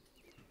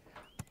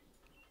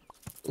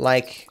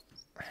 Like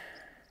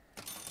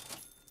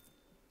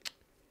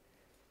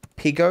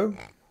Pigo.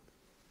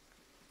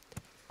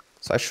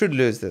 So I should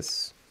lose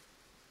this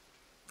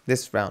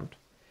round.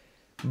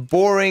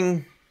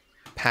 Boring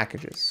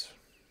packages.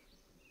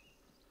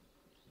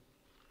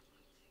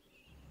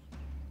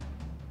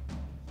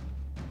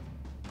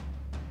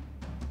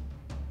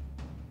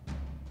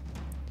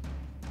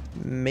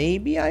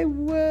 Maybe I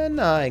win.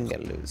 No, I'm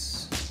gonna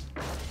lose.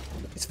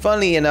 It's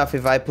funny enough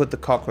if I put the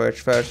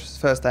cockroach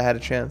first. First I had a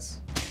chance.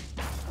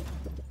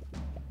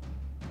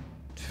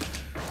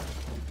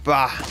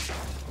 Bah.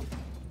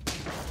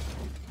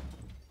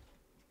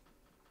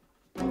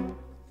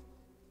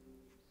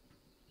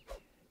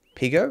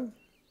 Pigo?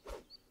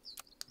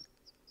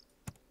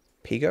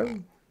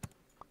 Pigo?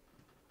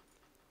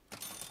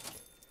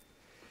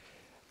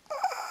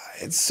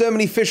 It's so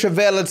many fish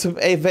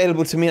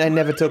available to me and I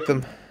never took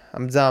them.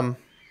 I'm dumb.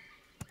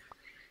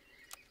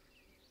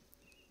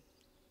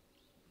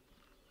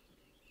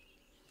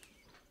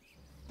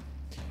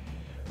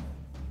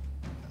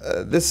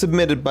 This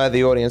submitted by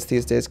the audience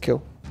these days,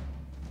 kill.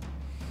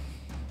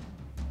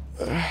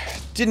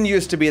 Didn't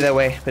used to be that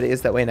way, but it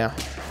is that way now.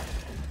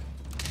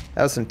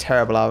 That was some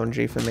terrible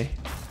RNG for me.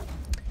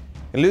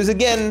 I lose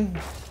again.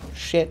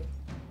 Shit.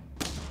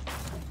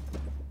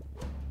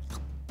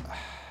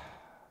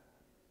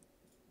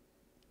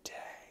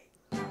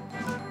 Dang.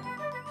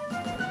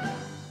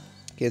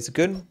 Okay, it's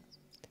good.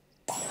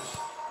 Put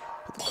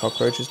the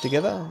cockroaches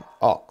together.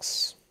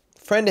 Ox.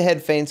 Friend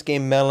ahead, feints,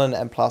 game melon,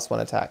 and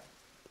 +1 attack.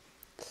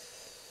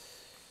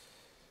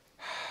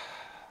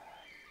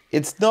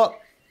 It's not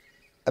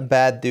a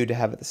bad dude to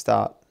have at the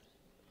start.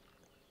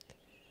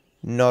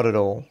 Not at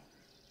all.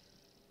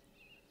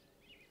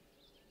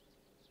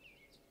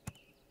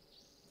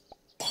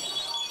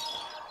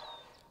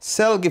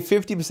 Sell, give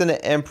 50% of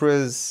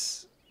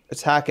Emperor's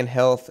attack and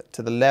health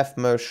to the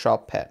leftmost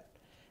shop pet.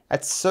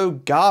 That's so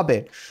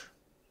garbage.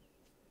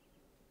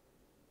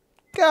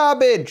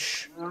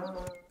 Garbage!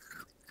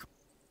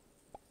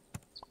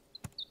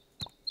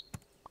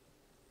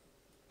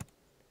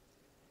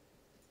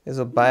 Guess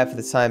I'll buy it for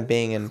the time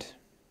being and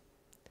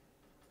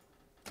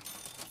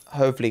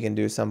hopefully can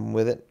do something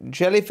with it.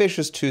 Jellyfish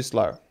is too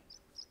slow.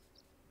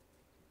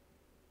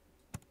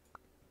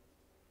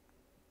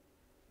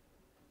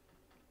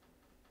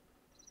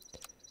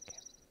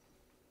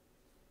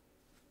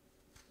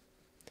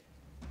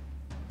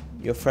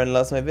 Your friend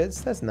loves my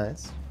vids? That's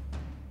nice.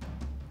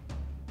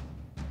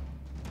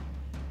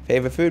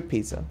 Favorite food?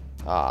 Pizza.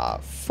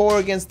 4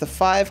 against the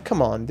 5?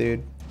 Come on,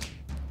 dude.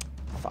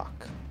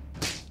 Fuck.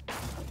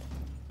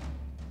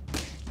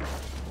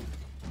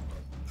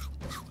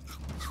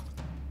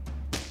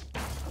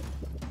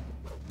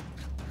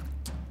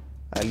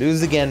 I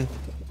lose again.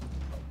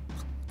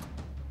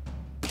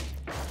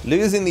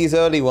 Losing these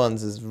early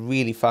ones is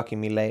really fucking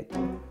me late.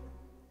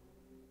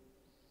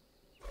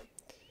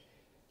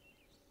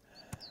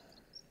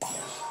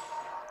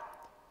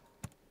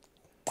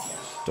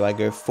 Do I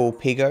go full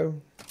Pigo?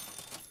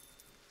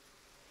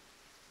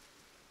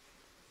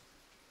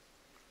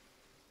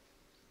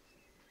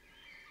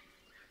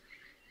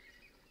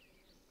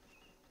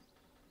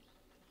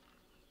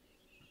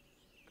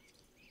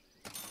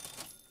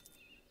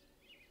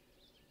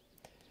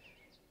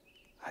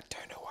 I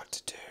don't know what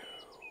to do.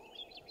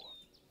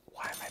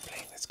 Why am I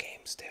playing this game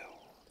still?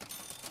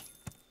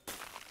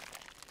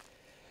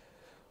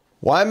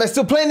 Why am I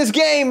still playing this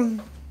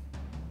game?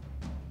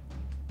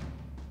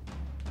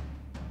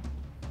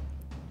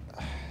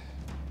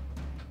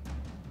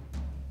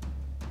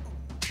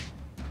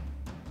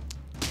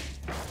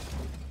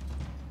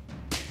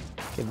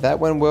 Okay, that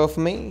went well for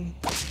me.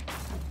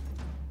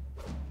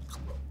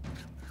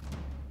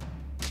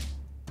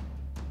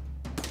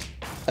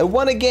 I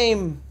won a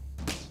game.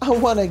 I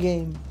won a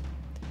game.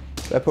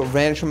 Do I put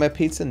ranch on my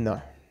pizza?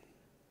 No.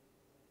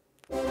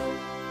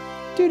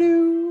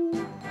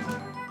 Doo-doo.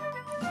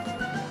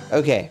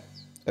 Okay.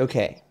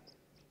 Okay.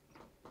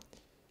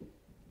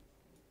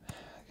 I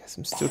guess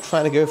I'm still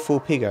trying to go full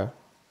Pigo.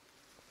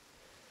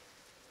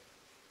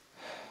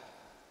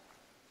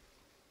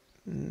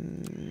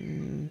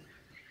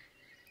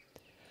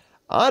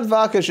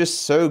 Aardvark is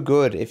just so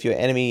good if your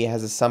enemy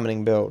has a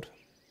summoning build.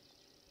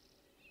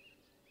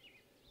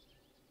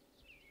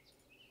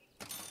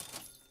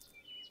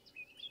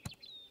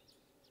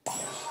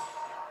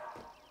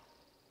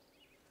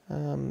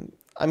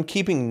 I'm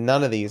keeping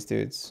none of these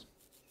dudes.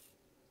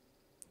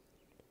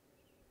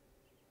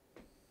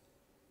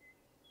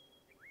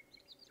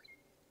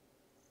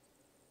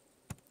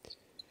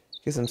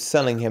 Guess I'm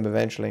selling him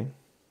eventually.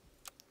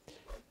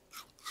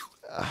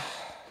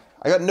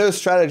 I got no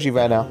strategy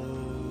right now.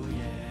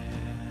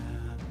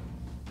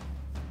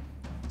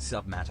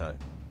 Submato.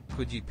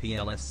 Could you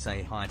PLS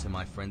say hi to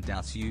my friend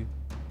Dasu?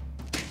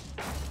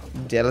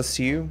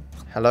 Delasu,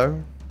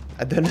 hello.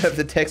 I don't know if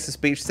the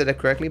text-to-speech said it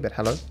correctly, but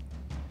hello.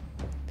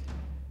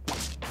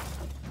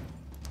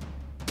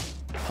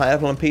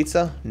 Pineapple on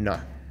pizza? No.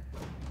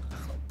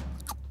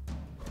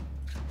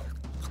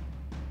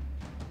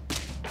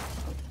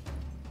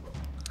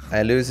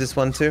 I lose this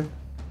one too.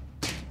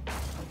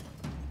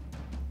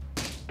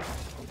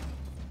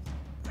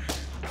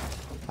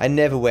 I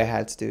never wear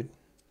hats, dude.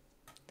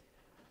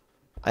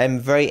 I am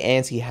very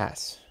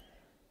anti-hats.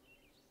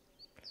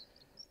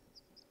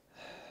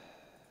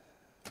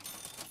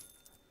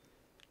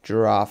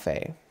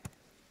 Giraffe.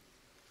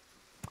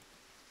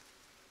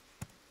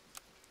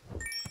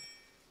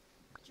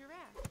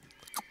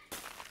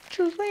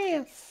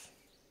 Giraffe.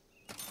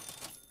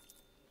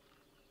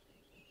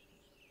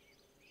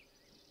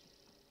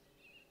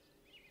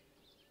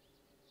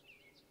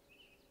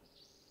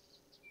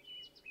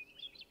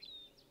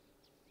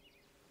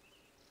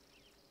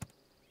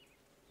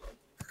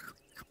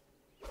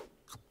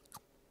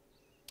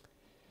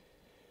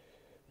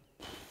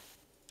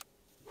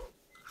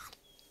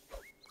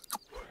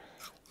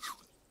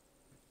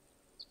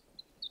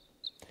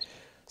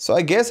 So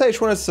I guess I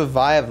just want to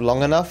survive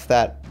long enough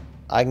that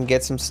I can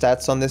get some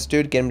stats on this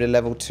dude, get him to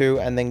level 2,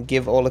 and then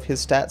give all of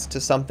his stats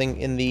to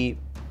something in the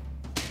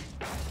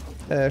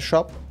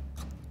shop.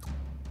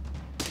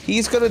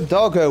 He's got a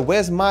doggo.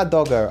 Where's my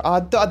doggo?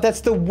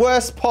 That's the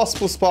worst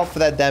possible spot for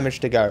that damage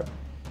to go.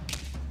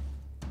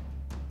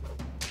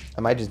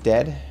 Am I just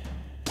dead?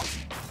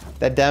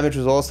 That damage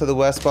was also the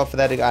worst spot for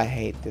that. I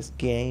hate this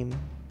game.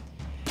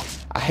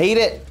 I hate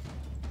it.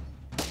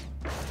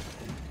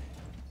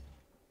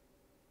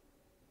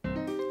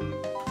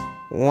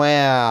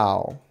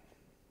 Wow.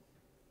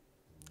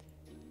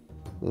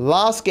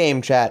 Last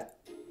game, chat.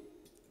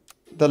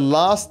 The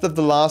last of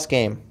the last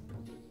game.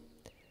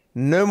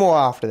 No more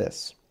after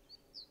this.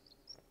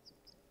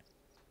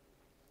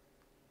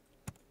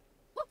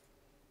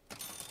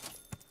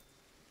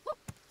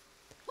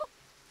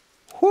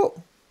 Whoo.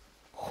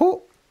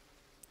 Whoo.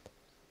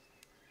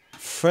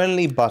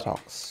 Friendly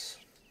buttocks.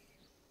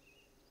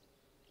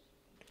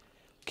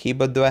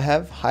 Keyboard do I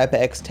have?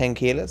 HyperX 10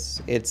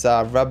 keyless. Its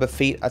rubber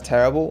feet are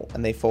terrible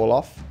and they fall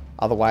off.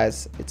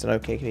 Otherwise, it's an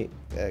okay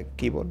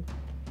keyboard.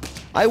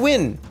 I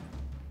win!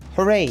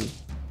 Hooray!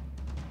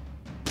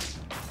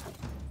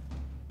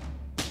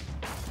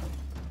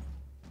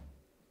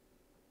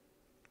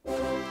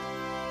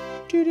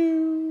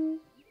 Doo-doo.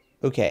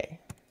 Okay.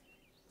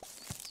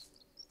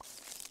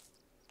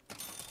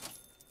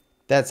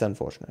 That's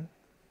unfortunate.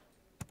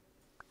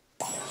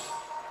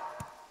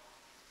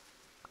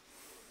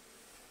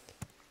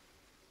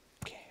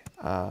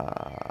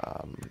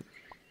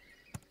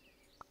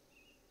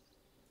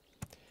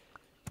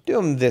 Do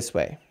them this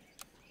way.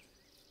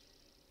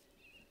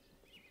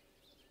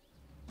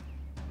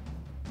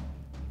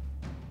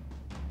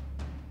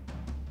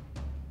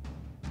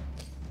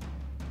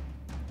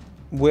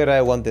 Where do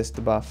I want this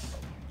to buff?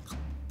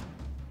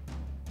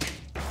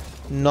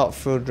 Not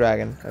full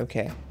dragon.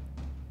 Okay.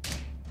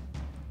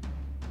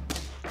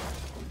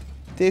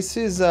 This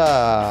is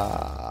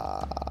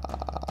bad.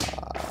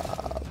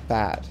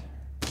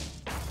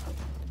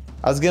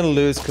 I was gonna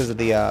lose because of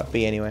the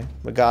B anyway,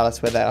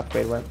 regardless where that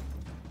upgrade went.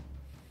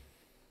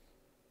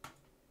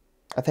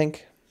 I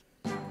think.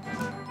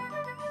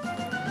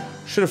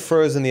 Should have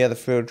frozen the other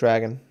field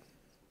dragon.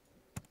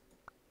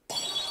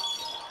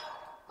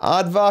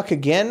 Aardvark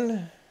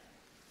again.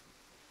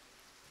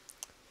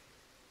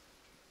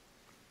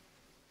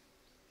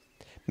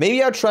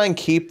 Maybe I'll try and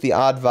keep the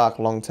Aardvark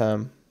long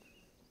term.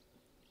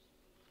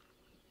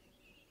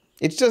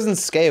 It doesn't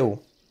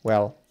scale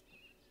well.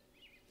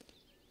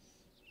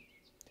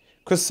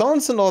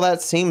 Croissants and all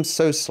that seems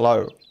so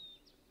slow.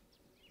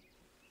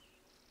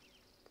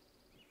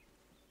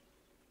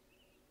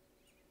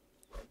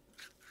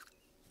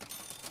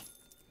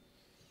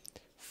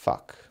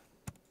 Fuck.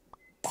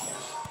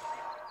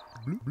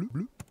 Blip, blip,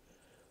 blip.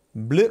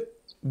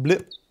 Blip,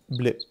 blip,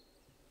 blip.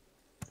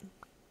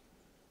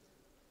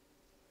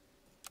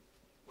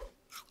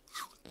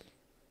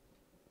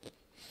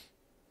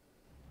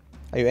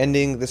 Are you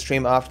ending the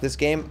stream after this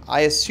game?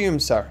 I assume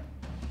so.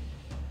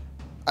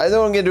 I don't know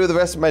what I'm gonna do with the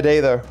rest of my day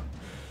though,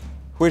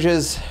 which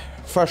is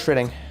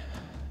frustrating.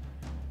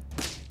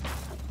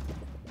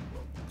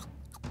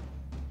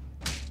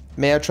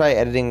 May I try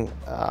editing?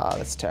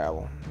 That's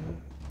terrible.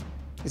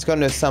 He's got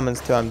no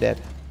summons till I'm dead.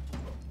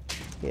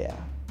 Yeah.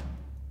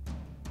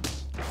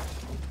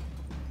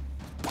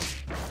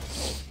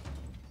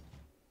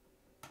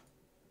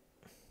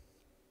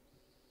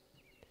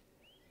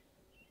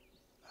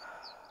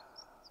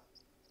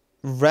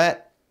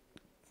 Rat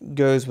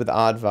goes with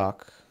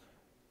Aardvark.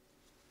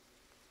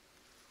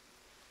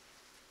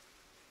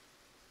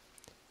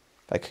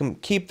 If I can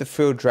keep the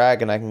field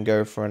dragon, I can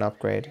go for an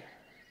upgrade.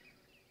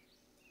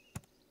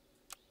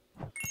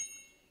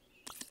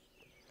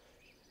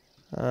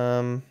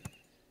 Go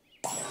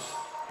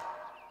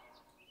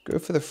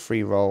for the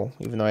free roll,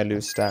 even though I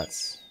lose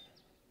stats.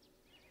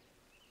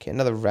 Okay,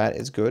 another rat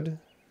is good.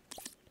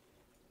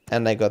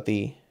 And I got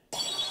the...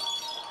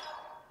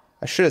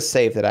 I should have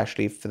saved it,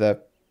 actually, for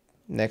the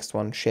next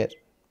one. Shit.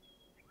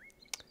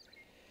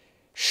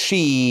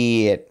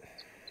 Shit.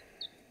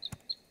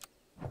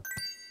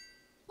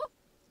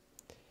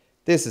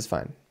 This is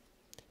fine.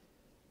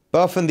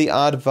 Buffing the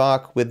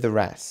aardvark with the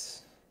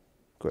rats.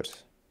 Good.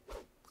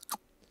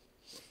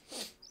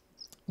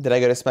 Did I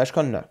go to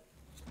SmashCon? No.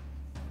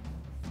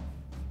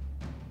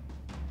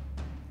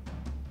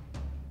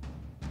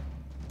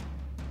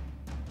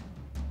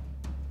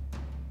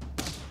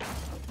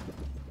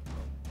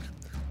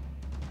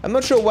 I'm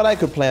not sure what I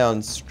could play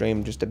on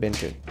stream just to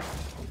binge it.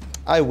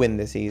 I win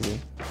this easy.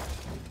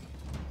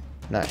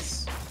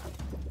 Nice.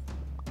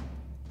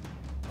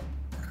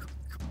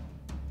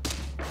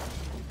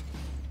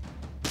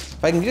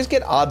 If I can just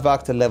get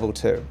Aardvark to level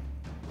 2.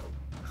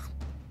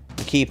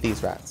 And keep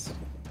these rats.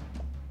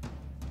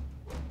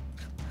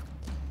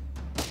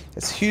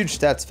 It's huge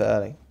stats for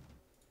early.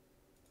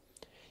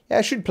 Yeah,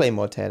 I should play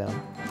more teardown.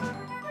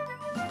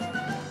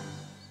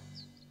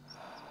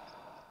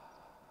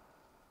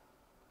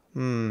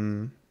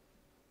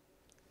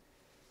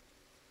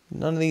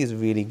 None of these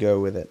really go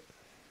with it.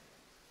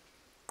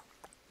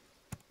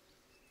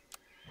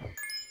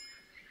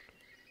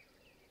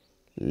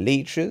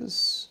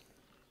 Leeches.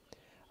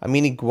 I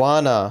mean,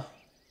 iguana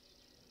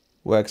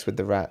works with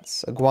the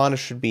rats. Iguana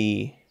should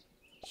be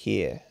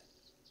here.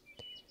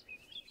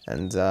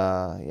 And,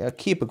 yeah,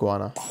 keep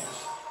iguana.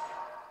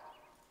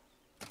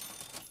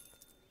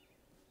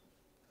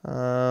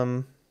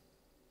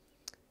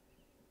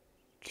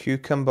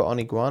 Cucumber on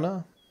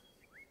iguana.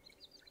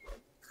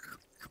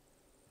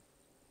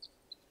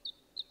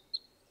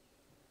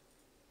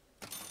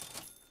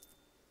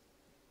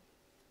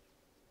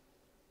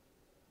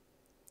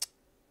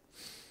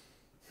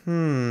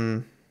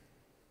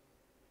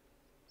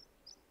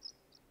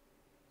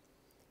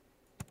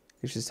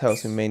 It just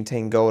helps me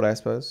maintain gold, I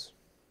suppose.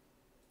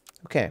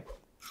 Okay.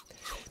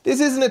 This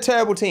isn't a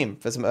terrible team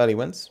for some early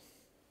wins.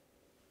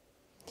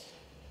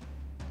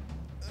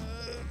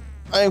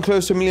 I am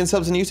close to 1 million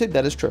subs on YouTube.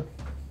 That is true.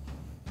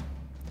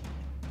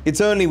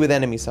 It's only with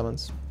enemy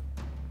summons.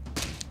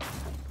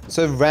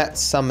 So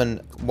rats summon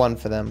 1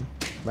 for them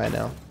right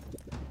now.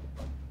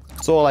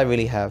 That's all I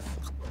really have.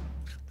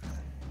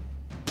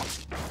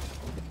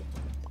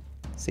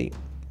 See,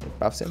 it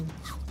buffs him.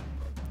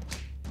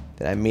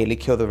 Then I immediately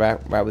kill the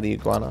rat with the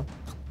iguana.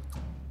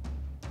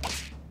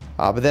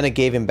 Ah, but then it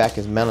gave him back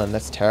his melon.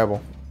 That's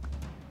terrible.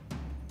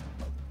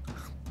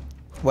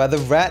 Well, the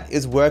rat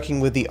is working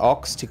with the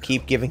ox to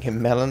keep giving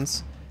him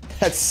melons.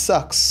 That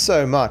sucks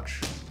so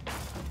much.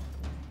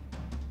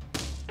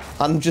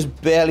 I'm just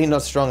barely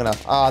not strong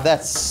enough. Ah,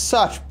 that's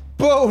such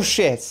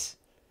bullshit.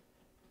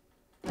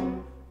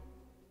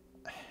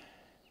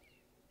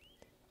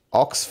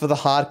 Ox for the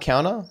hard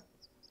counter?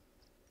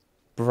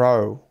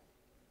 Bro.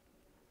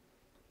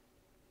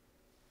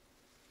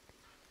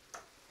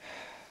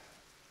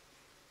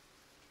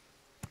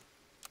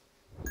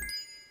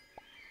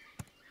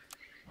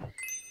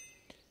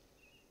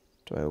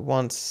 Do I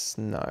want...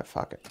 No,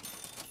 fuck it.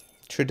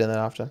 Should have done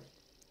that after.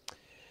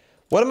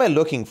 What am I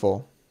looking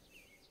for?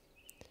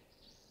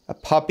 A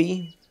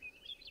puppy?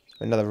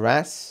 Another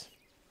rat?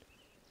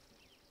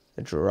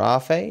 A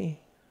giraffe?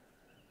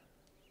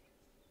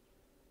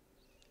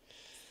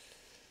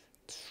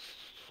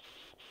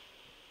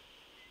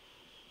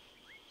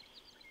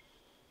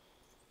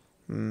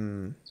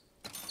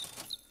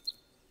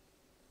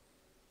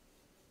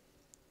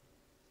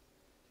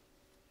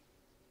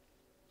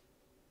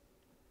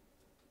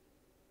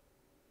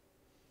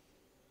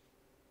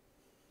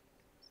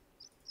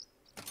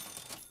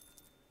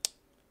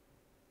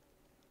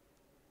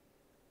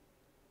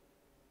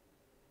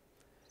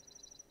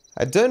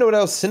 I don't know what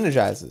else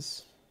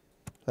synergizes.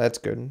 That's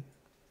good.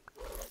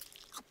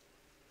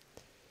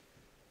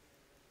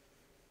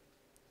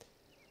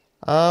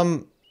 A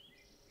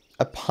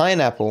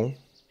pineapple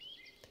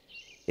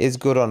is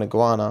good on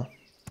iguana.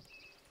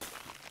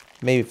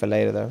 Maybe for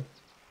later though.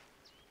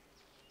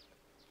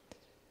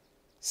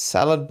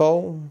 Salad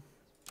bowl.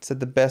 Is that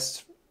the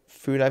best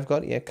food I've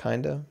got? Yeah,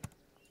 kinda.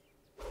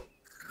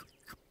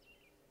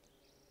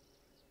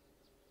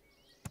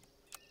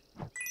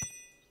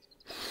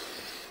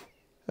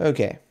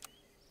 Okay.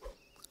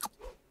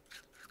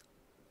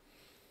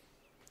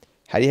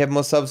 How do you have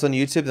more subs on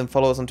YouTube than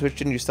followers on Twitch?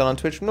 Didn't you start on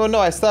Twitch? No,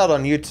 I started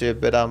on YouTube,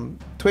 but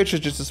Twitch is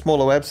just a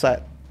smaller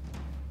website.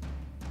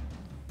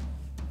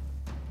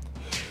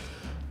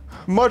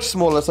 Much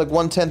smaller. It's like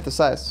 1/10 the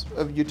size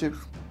of YouTube.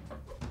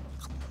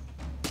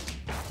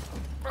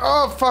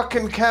 Oh,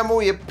 fucking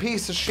camel, you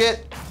piece of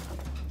shit.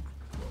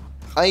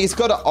 He's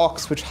got an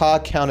ox, which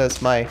hard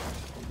counters my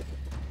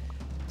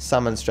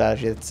summon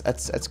strategy.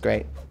 That's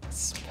great.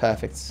 It's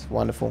perfect. It's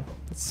wonderful.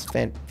 It's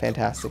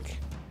fantastic.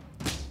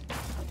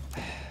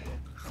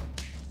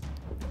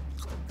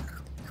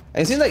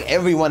 And it seems like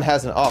everyone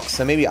has an ox,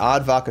 so maybe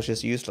aardvark is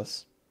just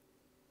useless.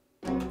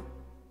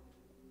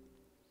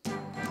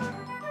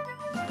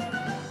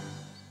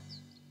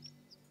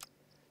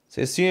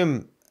 So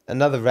assume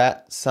another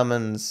rat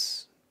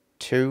summons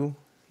 2.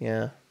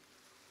 Yeah.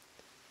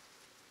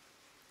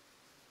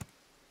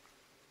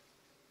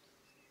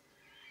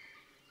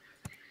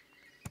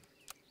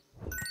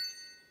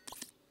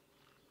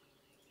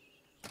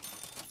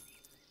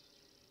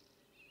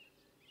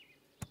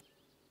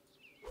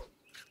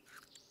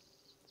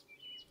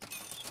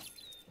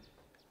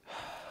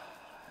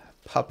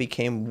 Puppy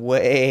came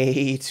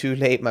way too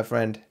late, my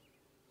friend.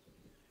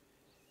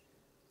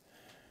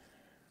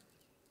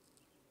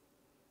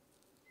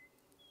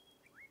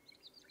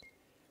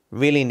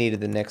 Really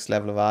needed the next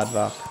level of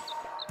aardvark.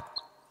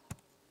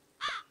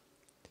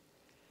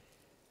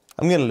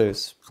 I'm gonna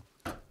lose.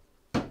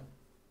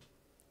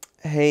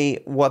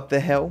 Hey, what the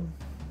hell?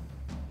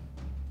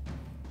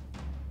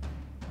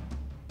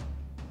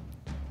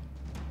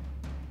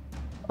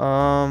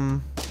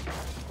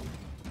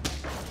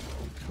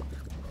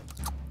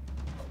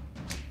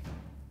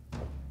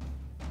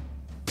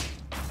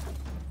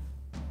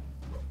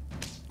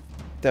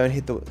 Don't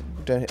hit the...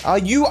 Don't hit... Oh,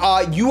 you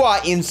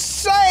are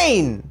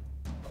insane!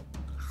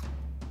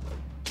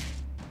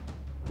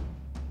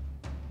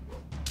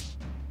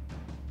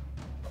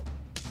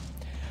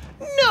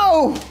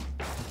 No!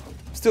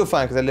 Still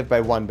fine, because I live by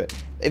 1 bit.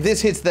 If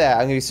this hits there,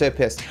 I'm gonna be so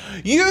pissed.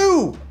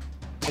 You!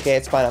 Okay,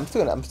 it's fine. I'm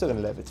still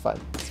gonna live. It's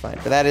fine. It's fine.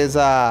 But that is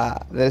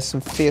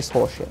some fierce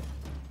horseshit.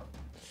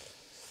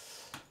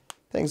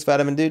 Thanks,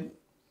 Vitamin Dude.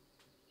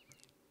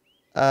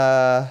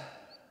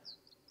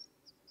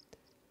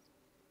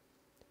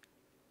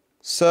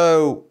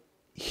 So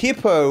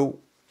hippo.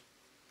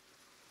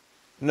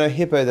 No,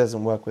 hippo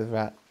doesn't work with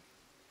rat.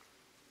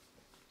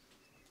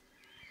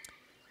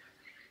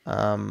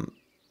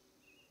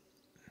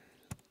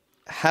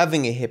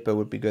 Having a hippo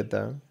would be good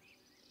though.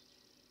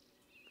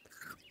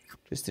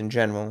 Just in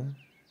general.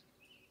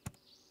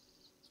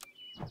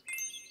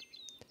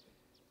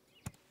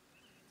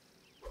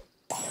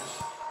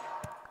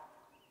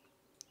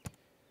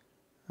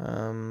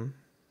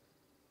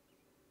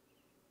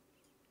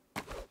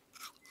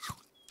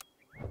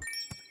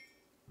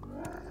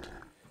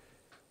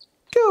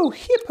 Go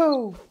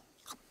hippo!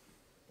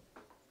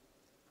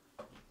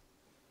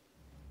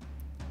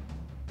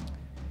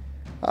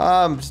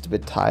 I'm just a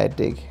bit tired,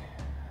 Dig.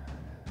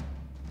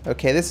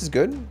 Okay, this is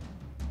good.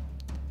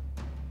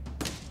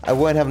 I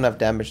won't have enough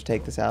damage to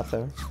take this out,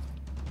 though.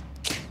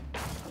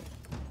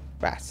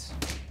 Rats.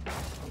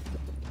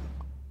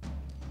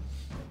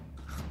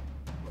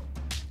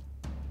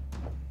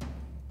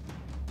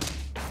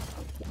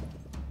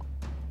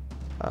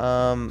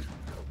 I'm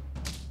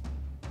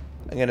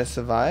gonna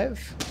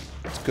survive.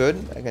 It's good.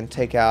 I can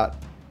take out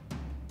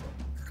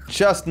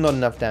just not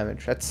enough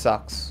damage. That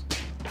sucks.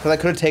 Because I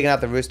could have taken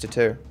out the rooster,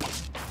 too.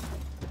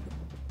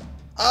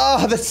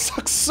 Oh, that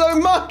sucks so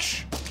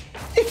much!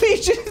 If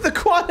each the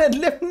quad had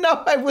lived,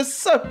 no, I was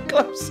so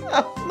close.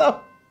 Oh,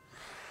 no.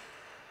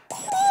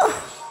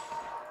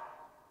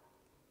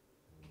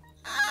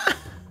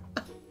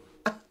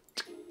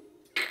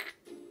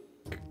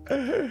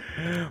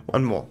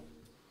 One more.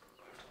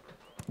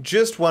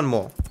 Just one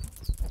more.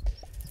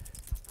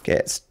 Okay,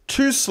 it's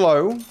too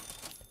slow.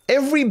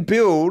 Every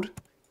build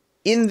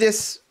in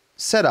this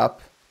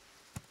setup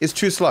is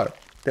too slow.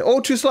 They're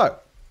all too slow.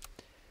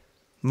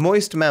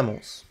 Moist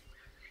mammals.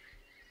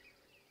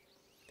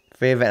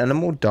 Favorite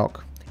animal?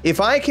 Dog. If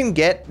I can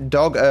get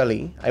dog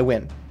early, I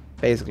win.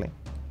 Basically.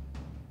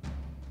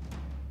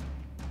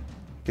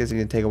 Guess it's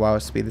gonna take a while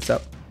to speed this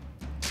up.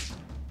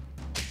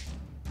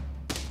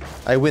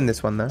 I win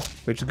this one though,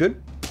 which is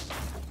good.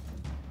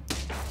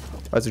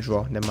 Oh, it's a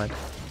draw. Never mind.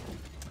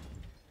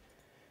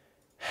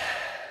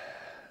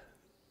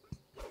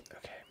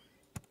 Okay.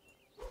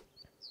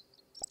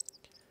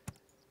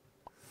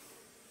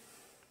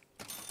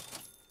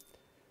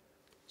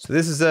 So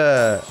this is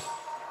a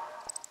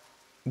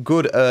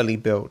good early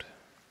build.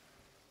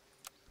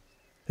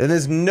 Then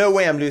there's no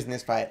way I'm losing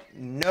this fight.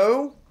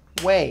 No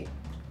way.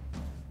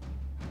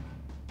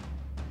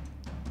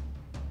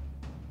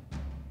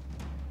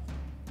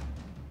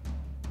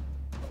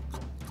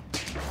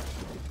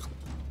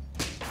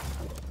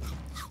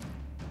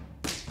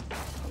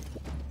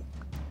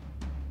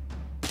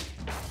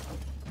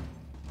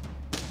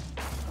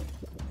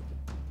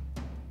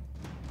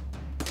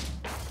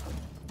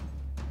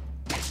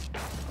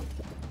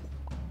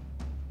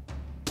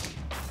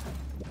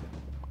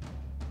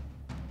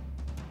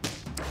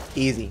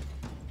 Easy.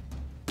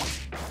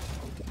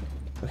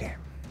 Okay.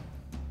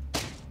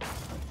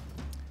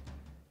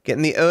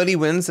 Getting the early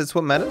wins, that's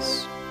what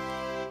matters.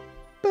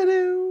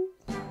 Ba-doo.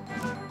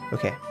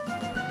 Okay.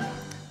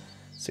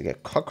 So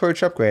get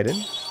cockroach upgraded.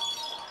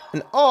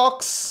 An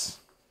ox.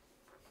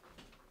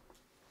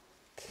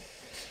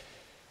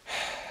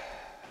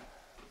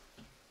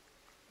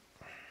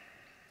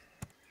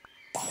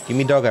 Give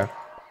me doggo.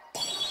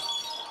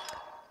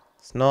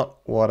 It's not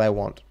what I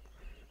want.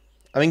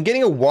 I mean,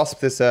 getting a wasp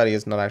this early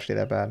is not actually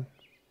that bad.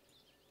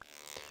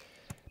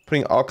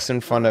 Putting ox in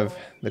front of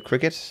the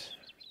cricket.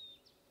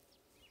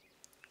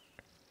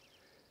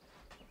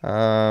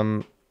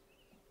 So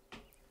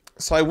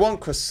I want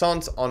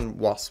croissant on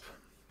wasp.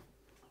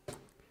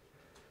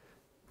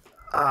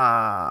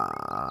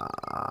 I'm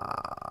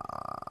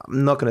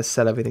not going to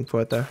sell everything for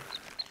it though.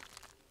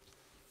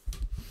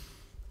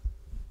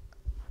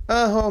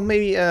 Oh,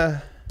 maybe,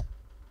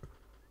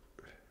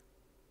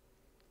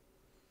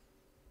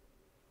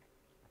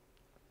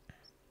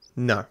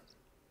 no.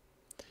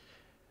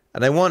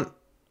 And I want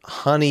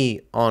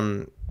honey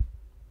on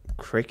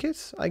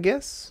cricket, I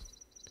guess.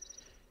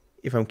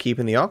 If I'm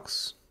keeping the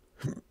ox.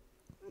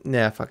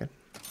 Nah, fuck it.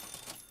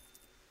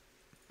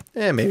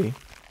 Yeah, maybe.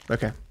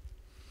 Okay.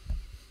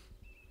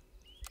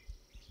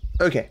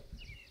 Okay.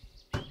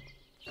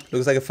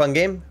 Looks like a fun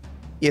game.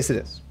 Yes, it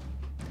is.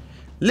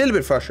 A little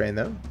bit frustrating,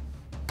 though.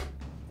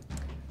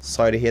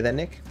 Sorry to hear that,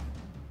 Nick.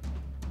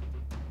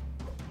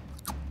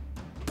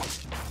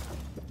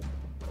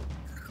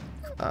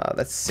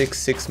 That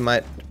 6-6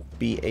 might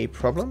be a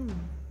problem.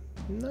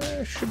 No,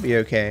 it should be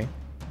okay.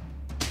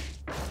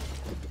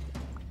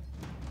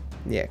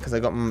 Yeah, because I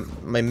got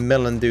my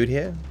melon dude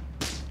here.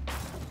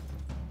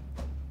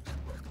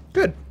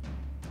 Good.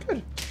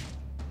 Good.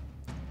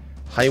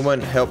 Honey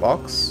won't help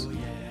ox.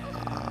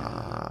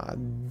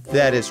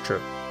 That is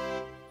true.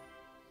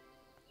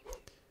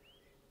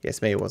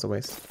 Yes, maybe it was a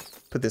waste.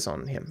 Put this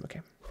on him. Okay.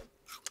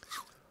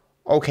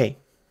 Okay.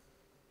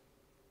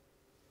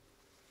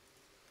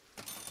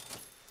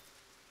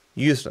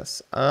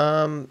 Useless.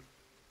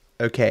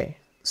 Okay.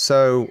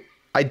 So,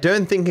 I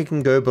don't think it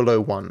can go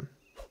below 1.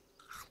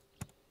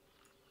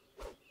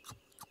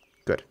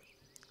 Good.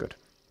 Good.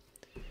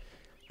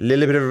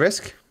 Little bit of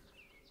risk.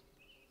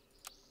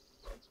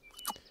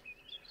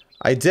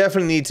 I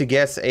definitely need to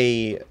get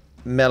a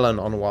melon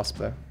on wasp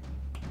though.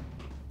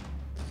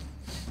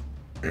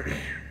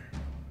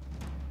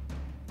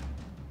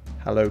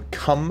 Hello,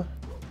 come.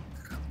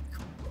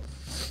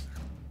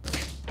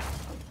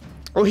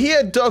 Oh, he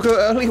had doggo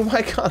early.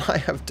 Why can't I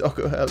have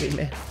doggo early,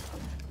 man?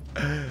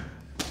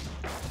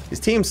 His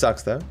team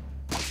sucks though.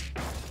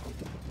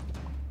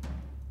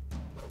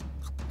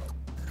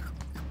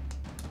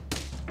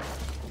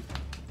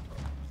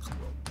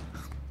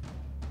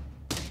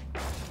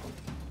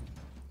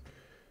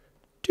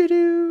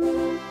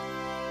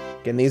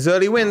 Getting these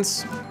early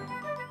wins.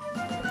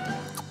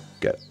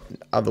 Got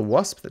other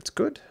wasp, that's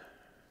good.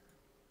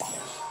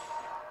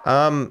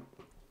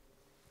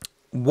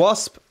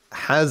 Wasp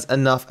has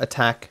enough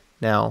attack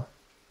now,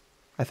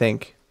 I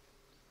think.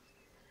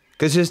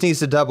 Because it just needs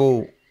to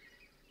double.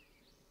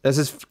 Let's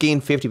just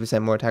gain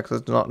 50% more attack, so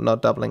it's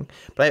not doubling.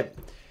 But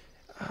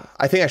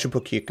I think I should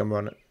put cucumber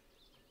on it.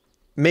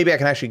 Maybe I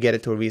can actually get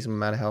it to a reasonable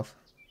amount of health.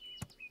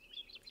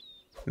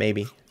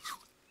 Maybe.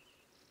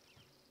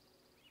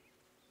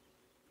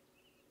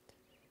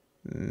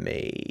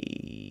 Maybe.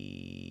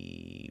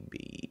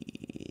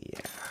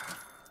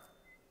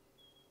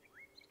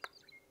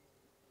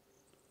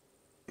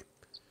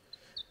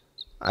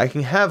 I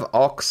can have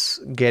ox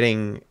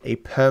getting a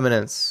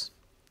permanence.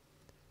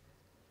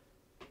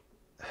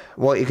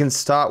 Well, you can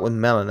start with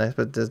melon,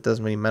 but it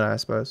doesn't really matter, I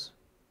suppose.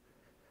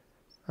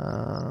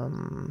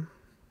 Am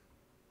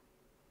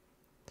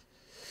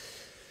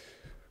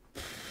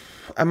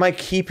I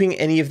keeping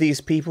any of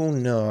these people?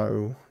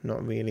 No,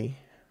 not really.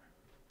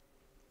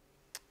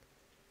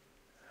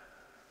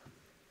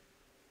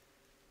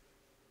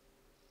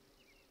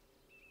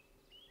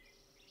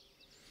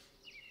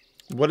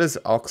 What is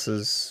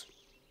ox's?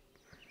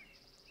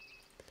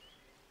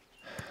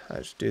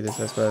 I should do this,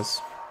 I suppose.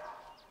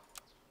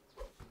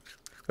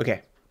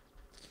 Okay.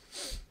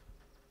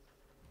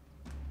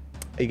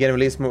 Are you going to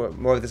release more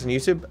of this on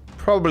YouTube?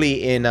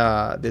 Probably in,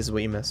 this is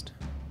what you missed.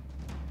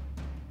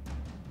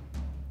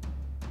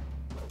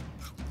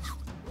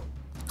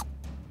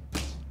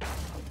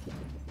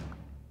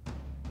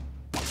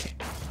 Okay.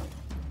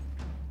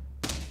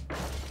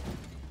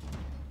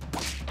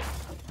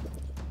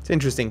 It's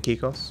interesting,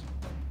 Kikos.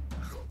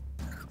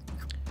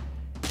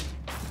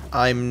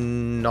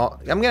 I'm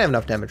gonna have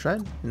enough damage,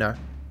 right? No.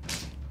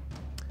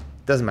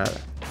 Doesn't matter.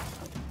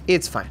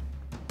 It's fine.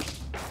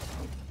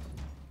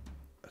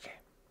 Okay.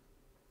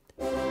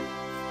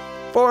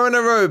 4 in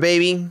a row,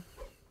 baby.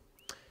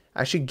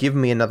 Actually, give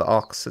me another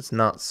ox. That's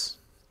nuts.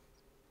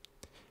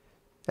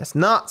 That's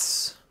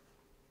nuts.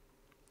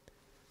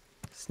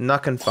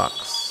 Snuck and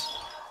fucks.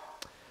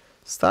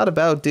 Start a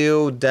battle,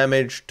 deal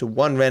damage to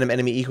 1 random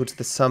enemy equal to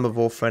the sum of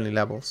all friendly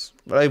levels.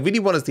 What I really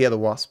want is the other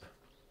wasp.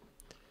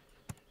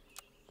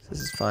 This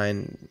is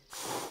fine.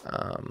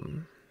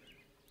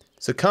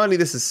 So currently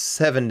this is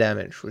 7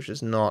 damage, which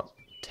is not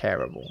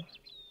terrible.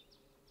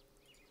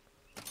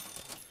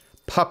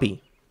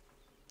 Puppy.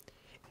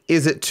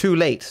 Is it too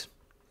late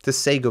to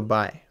say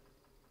goodbye?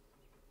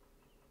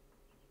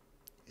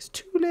 It's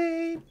too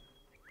late.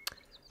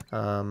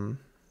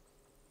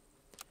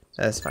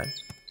 That's fine.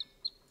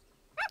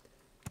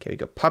 Okay, we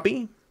got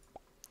puppy.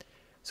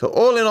 So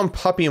all in on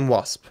puppy and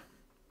wasp.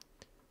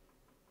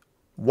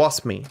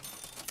 Wasp me.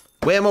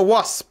 Where my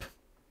wasp?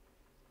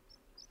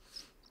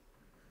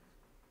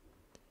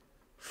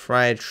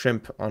 try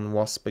shrimp on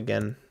wasp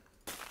again.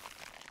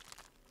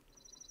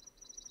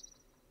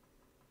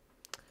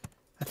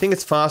 I think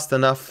it's fast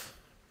enough.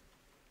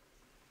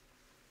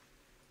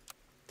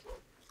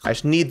 I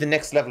just need the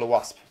next level of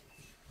wasp.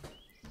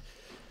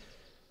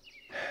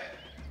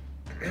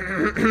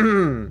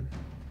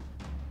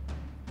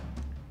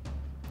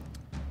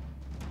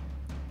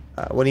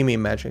 What do you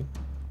mean, magic?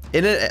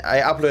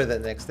 I uploaded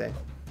that the next day.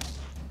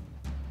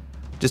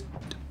 Just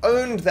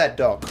owned that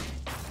dog.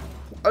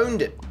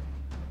 Owned it.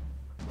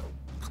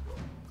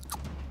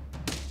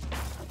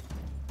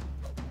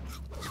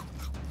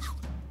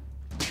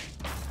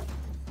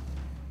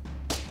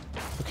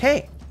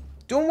 Okay,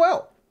 doing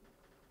well.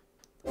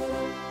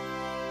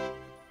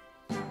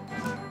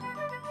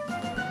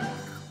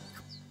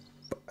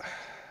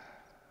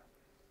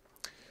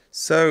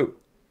 So,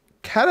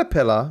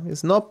 caterpillar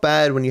is not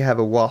bad when you have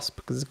a wasp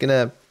because it's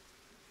gonna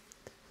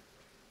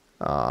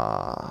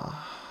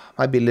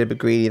might be a little bit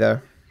greedy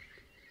though.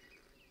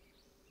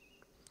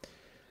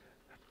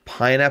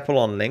 Pineapple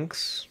on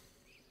lynx.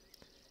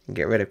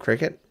 Get rid of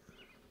cricket.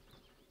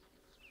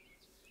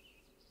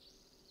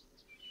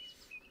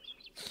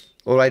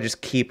 Or I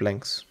just keep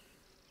lynx.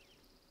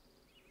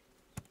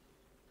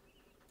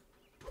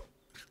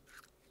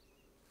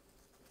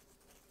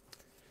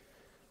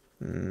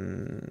 I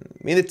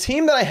mean, the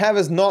team that I have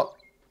is not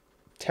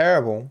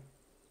terrible.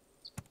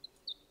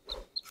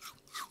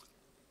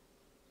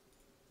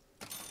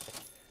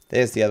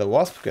 There's the other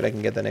wasp. Good, I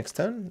can get that next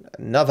turn.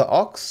 Another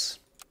ox.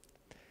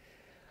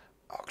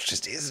 Ox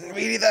just isn't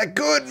really that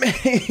good, man.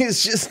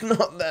 He's just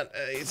not that.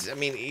 I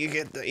mean, you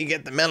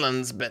get the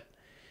melons, but.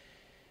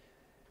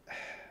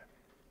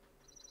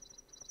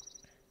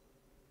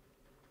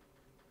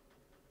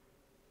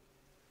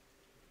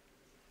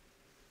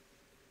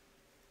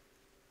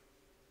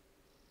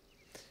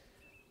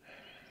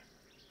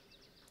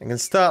 I can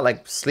start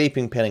like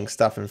sleeping penning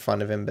stuff in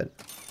front of him, but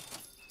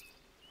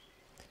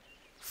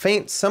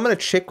faint. Summon a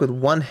chick with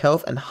 1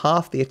 health and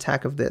half the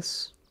attack of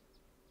this.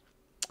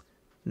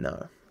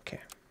 No.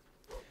 Okay.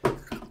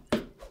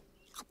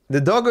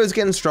 The doggo is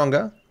getting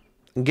stronger.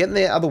 I'm getting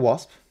the other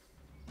wasp.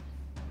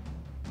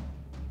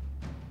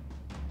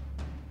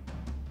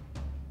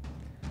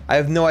 I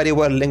have no idea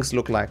what lynx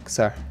look like,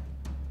 sir.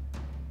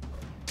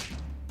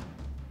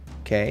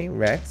 Okay,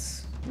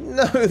 Rex.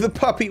 No, the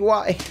puppy.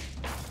 Why?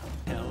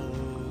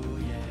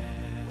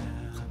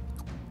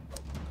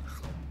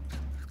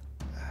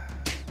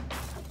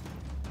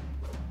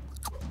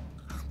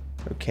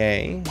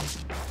 Okay.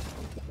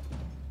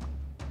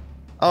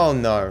 Oh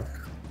no.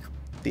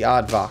 The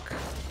aardvark.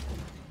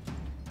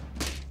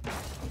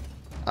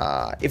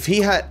 If he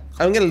had...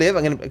 I'm gonna live,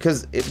 but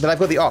I've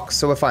got the ox,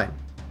 so we're fine.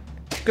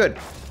 Good.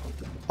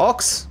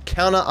 Ox,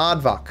 counter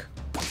aardvark.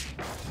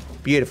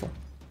 Beautiful.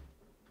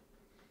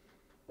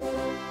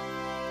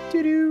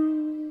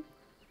 Doo-doo.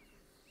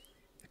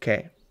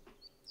 Okay.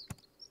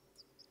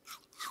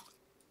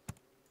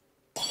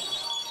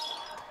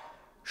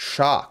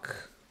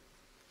 Shark.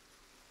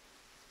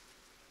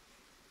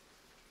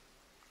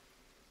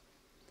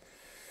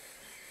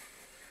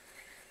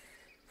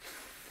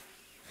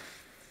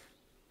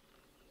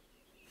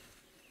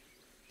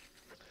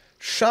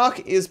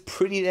 Shark is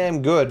pretty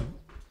damn good.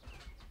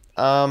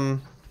 But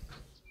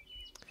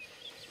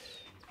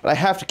I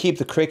have to keep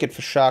the cricket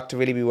for shark to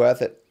really be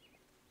worth it.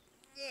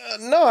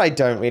 No, I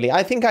don't really.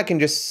 I think I can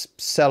just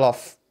sell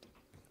off.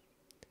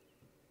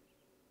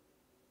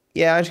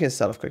 Yeah, I'm just going to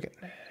sell off cricket.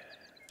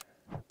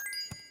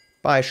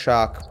 Buy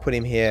shark, put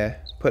him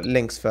here, put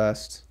lynx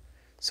first.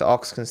 So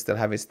ox can still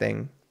have his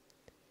thing.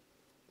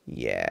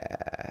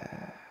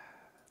 Yeah.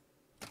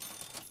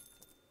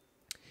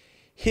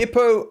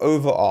 Hippo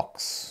over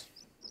ox.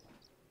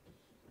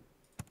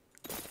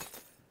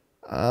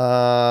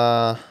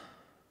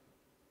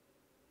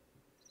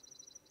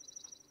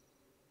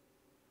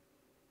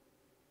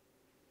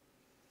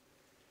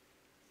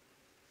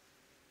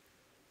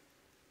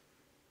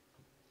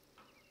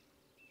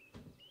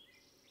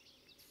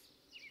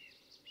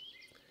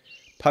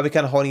 Probably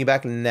kind of holding you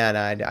back. Nah,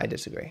 I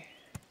disagree.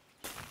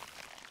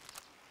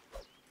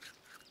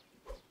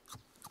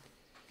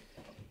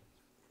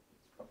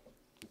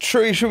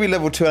 True, he should be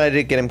level 2 and I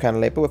did get him kind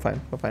of late, but we're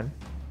fine. We're fine.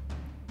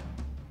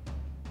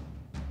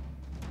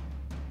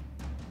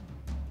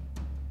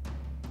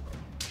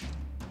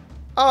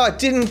 Oh, it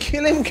didn't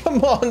kill him?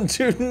 Come on,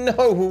 dude,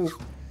 no.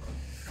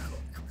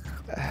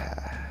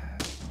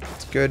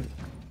 That's good.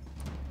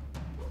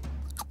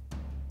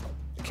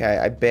 Okay,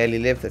 I barely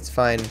live, that's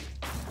fine.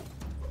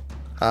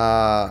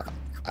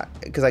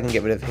 Because I can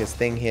get rid of his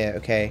thing here,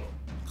 okay.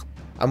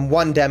 I'm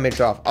 1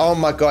 damage off. Oh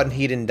my god, and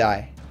he didn't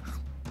die.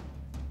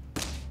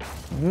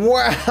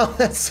 Wow,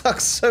 that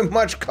sucks so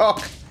much,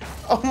 cock.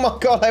 Oh my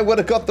god, I would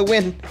have got the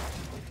win.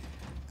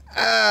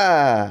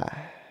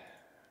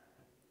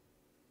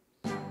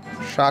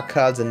 Shark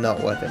cards are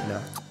not worth it, no.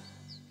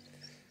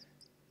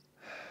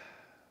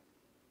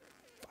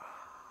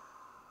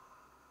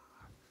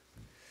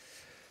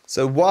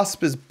 So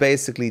Wasp is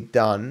basically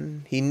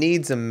done. He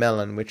needs a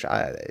melon, which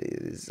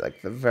is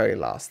like the very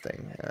last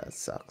thing. Yeah, that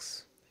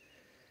sucks.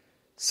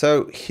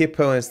 So,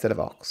 hippo instead of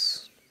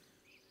ox.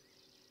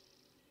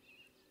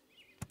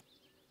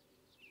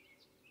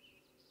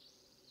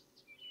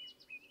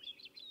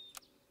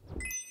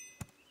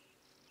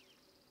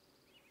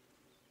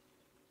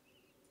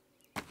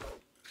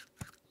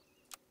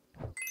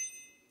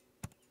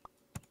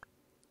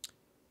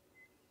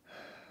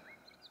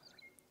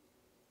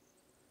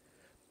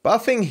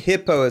 Buffing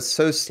hippo is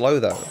so slow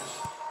though.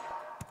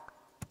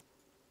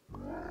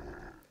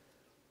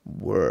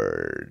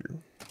 Word.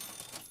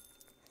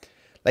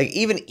 Like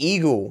even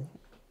eagle.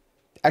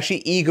 Actually,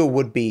 eagle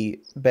would be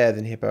better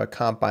than hippo. I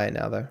can't buy it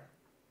now though.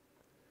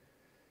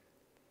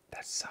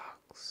 That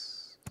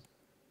sucks.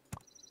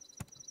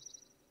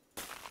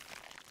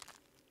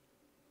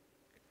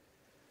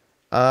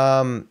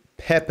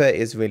 Pepper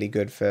is really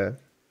good for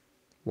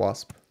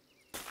wasp.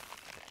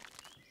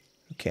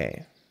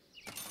 Okay.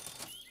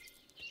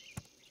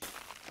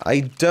 I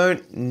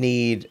don't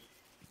need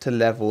to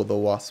level the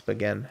wasp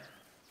again.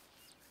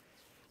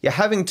 Yeah,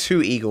 having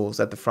 2 eagles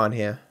at the front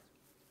here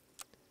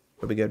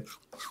would be good.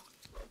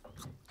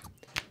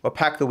 Or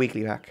pack the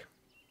weekly pack.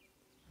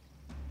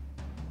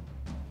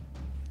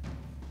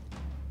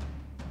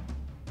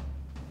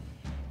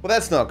 Well,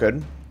 that's not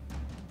good.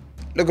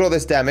 Look at all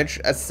this damage.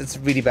 It's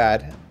really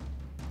bad.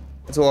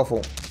 It's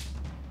awful.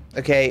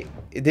 Okay,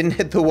 it didn't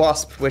hit the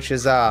wasp, which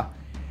is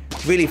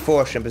really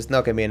fortunate, but it's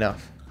not going to be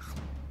enough.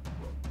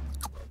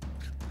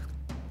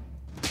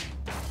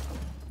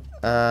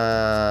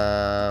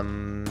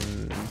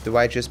 Do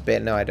I just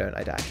bet? No, I don't.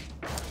 I die.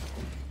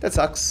 That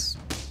sucks.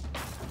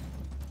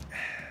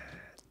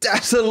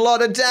 That's a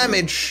lot of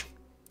damage.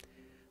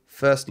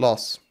 First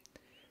loss.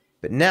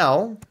 But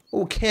now,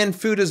 oh, canned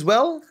food as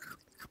well.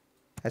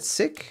 That's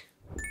sick.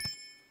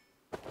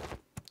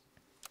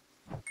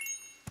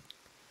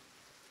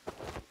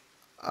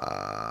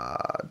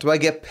 Do I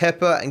get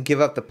pepper and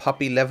give up the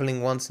puppy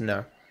leveling once?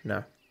 No.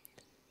 No.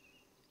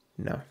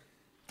 No.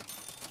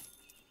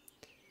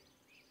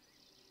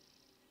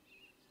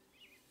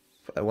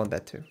 I want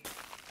that too.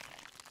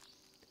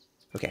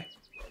 Okay.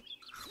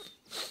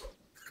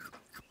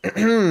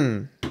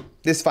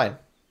 This is fine.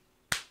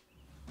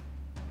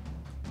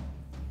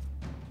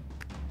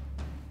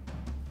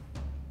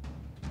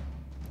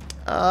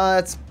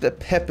 The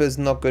pepper's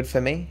not good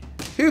for me.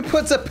 Who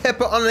puts a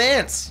pepper on an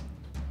ant?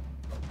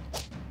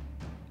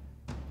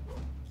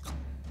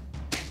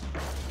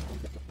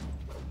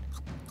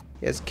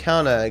 Yes,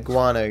 counter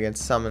iguana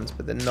against summons,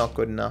 but they're not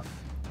good enough.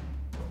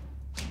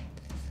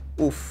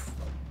 Oof.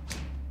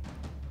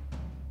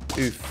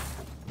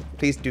 Oof.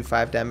 Please do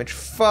 5 damage.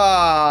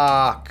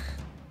 Fuck!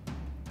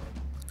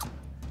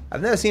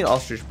 I've never seen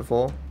ostrich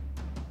before.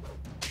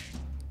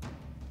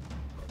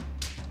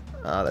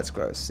 Ah, that's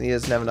gross. He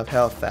doesn't have enough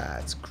health.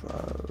 That's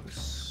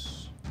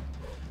gross.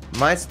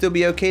 Might still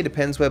be okay.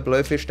 Depends where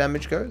blowfish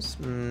damage goes.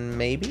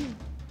 Maybe.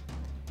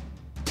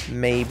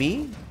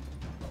 Maybe.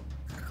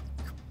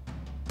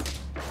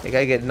 Think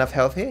I get enough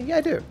health here? Yeah,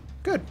 I do.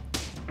 Good.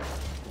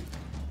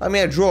 I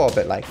mean, I draw,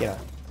 but like, you know,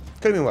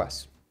 could have been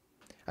worse.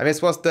 I mean,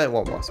 wasp don't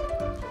want wasp.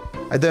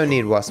 I don't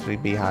need wasp to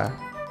be higher.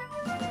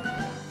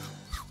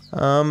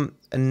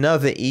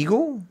 Another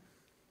eagle?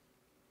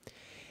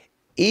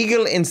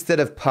 Eagle instead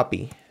of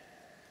puppy.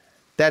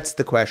 That's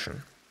the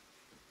question.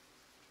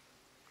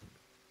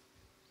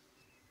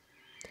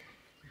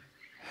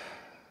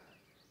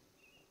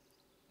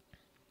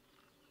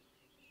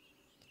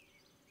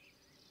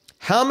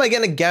 How am I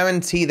going to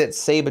guarantee that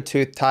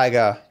saber-toothed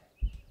tiger?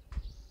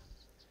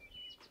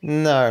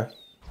 No.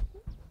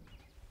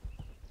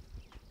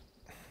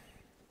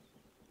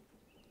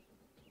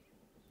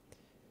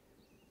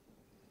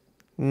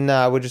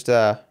 No, we'll just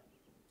buff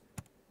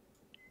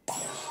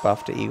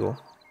the eagle.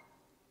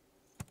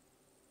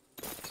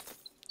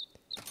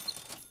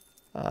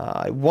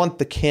 I want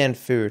the canned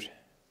food.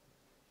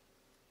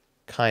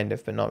 Kind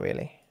of, but not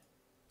really.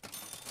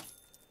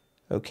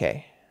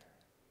 Okay.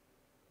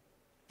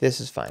 This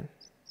is fine.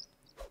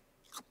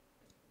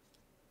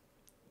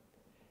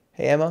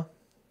 Hey Emma.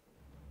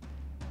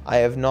 I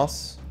have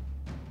NOS.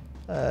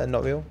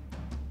 Not real.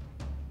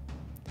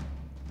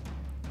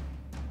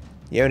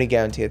 You only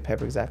guaranteed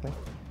pepper exactly.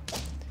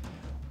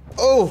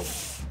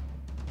 Oof!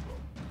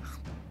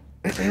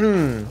 He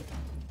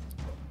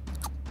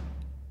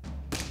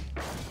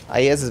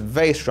has a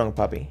very strong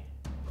puppy.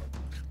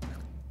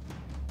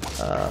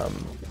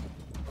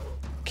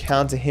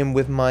 Counter him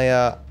with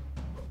my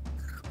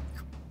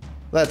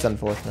that's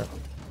unfortunate.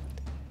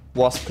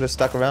 Wasp could have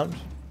stuck around.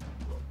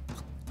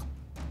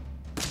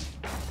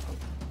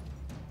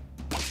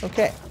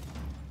 Okay.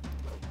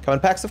 Come in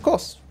packs, of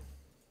course.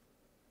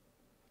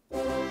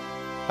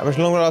 How much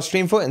longer will I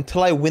stream for?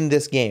 Until I win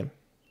this game.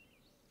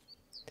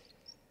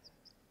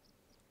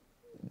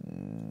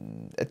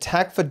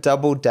 Attack for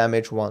double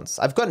damage once.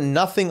 I've got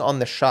nothing on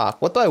the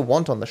shark. What do I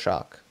want on the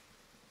shark?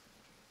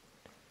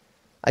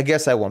 I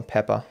guess I want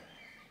pepper.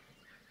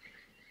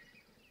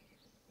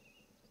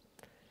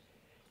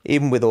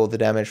 Even with all the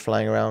damage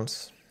flying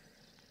around.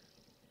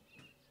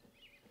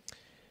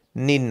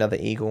 Need another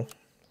eagle.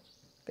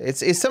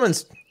 It's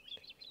someone's...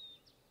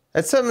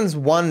 It summons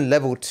one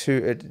level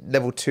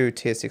 2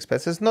 tier 6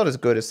 pet, so it's not as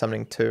good as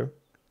summoning 2.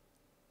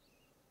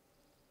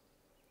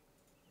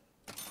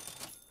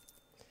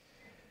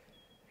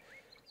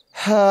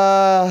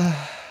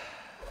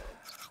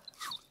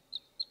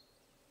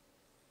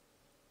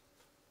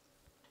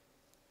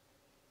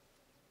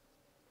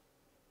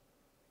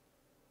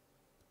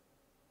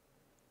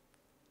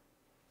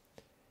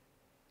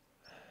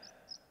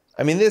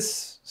 I mean,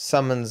 this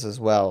summons as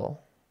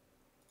well.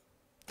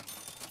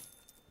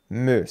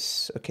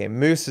 Moose. Okay,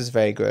 Moose is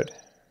very good.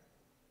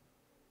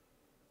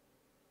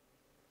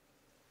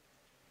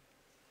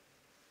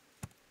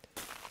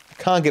 I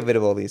can't get rid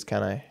of all these,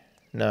 can I?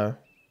 No.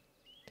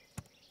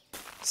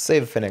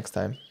 Save it for next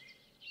time.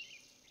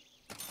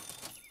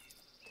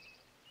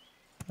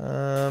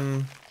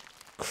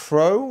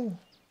 Crow?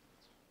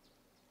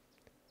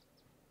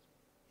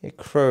 Yeah,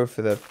 Crow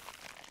for the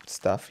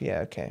stuff. Yeah,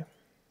 okay.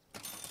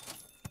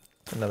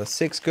 Another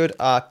 6, good.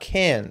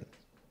 Arcan.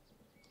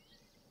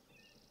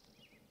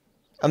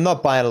 I'm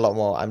not buying a lot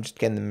more. I'm just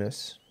getting the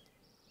Moose.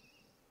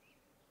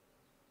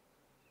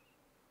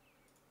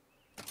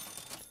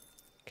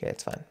 Okay,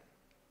 it's fine.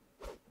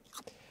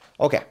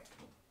 Okay.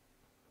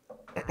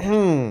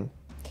 The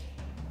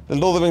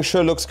Lord of the Rings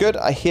show looks good.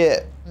 I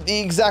hear the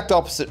exact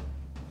opposite.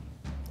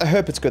 I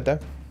hope it's good, though.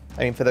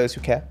 I mean, for those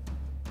who care.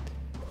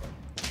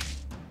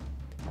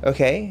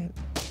 Okay.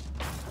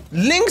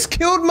 Lynx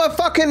killed my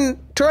fucking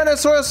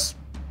Tyrannosaurus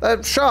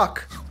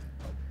shark.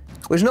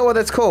 Which is not what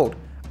that's called.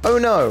 Oh,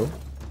 no.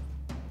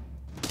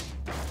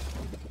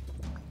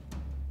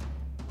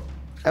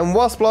 And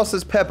Wasp lost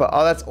his pepper.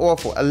 Oh, that's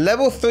awful. A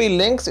level 3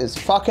 Lynx is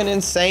fucking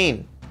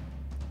insane.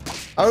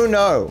 Oh,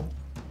 no.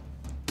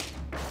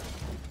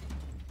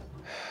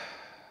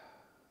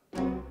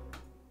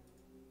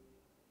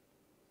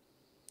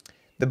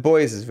 The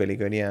boys is really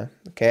good, yeah.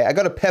 Okay, I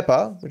got a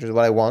pepper, which is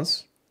what I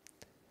want.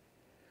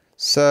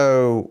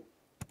 So,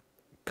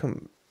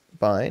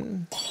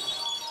 combine.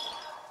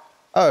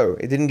 Oh,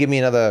 it didn't give me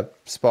another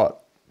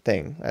spot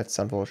thing. That's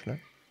unfortunate.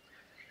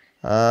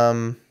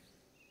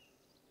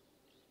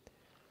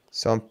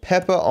 So I'm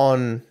pepper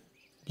on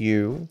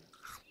you.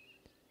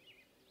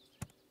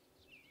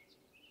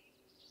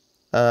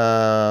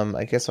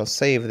 I guess I'll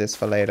save this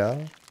for later.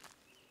 Need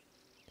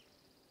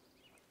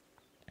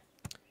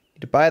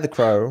to buy the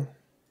crow.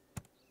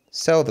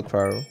 Sell the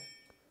crow.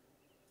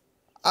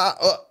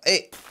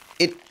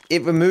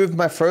 It removed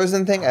my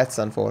frozen thing? That's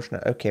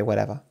unfortunate. Okay,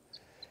 whatever.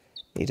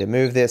 Need to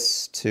move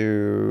this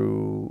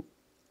to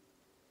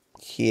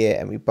here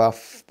and we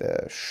buff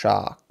the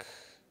shark.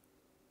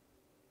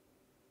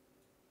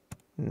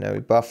 No, we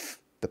buff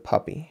the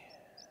puppy.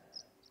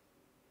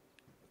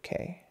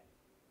 Okay.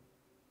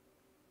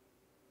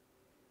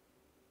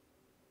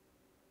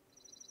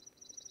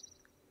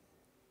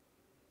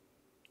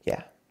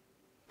 Yeah.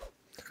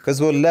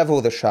 Because we'll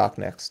level the shark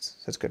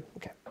next. So it's good.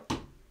 Okay.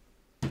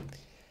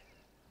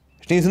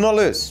 Just need to not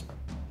lose.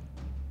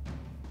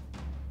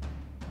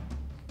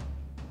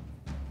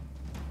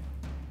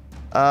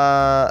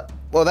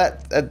 Well,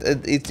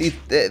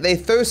 they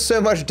throw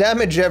so much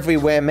damage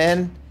everywhere,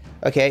 man.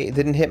 Okay, it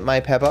didn't hit my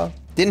pepper.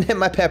 Didn't hit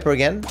my pepper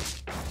again.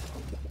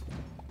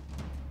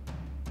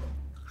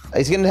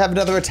 He's gonna have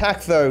another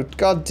attack though.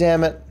 God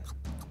damn it.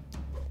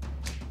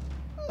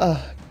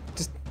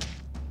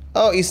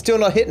 Oh, he's still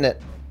not hitting it.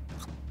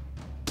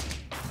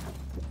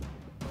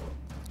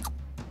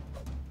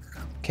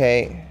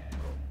 Okay.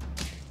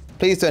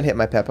 Please don't hit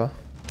my pepper.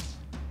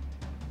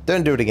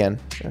 Don't do it again.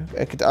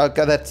 Oh,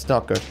 God, that's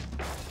not good.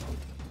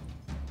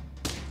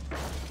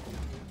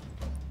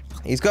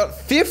 He's got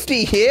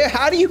 50 here.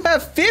 How do you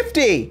have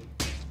 50?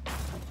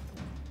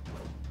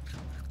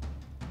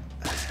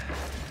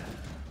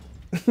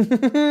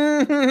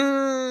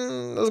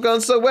 That was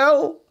going so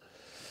well.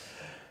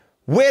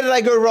 Where did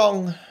I go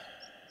wrong?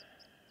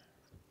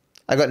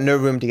 I got no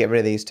room to get rid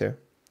of these two.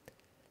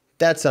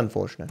 That's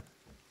unfortunate.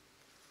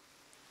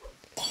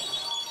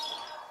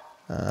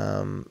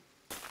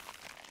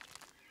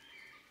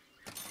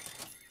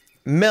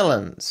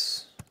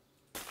 Melons.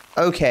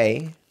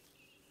 Okay.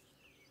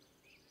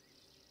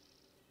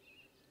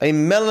 I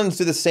mean, melons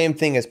do the same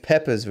thing as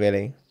peppers,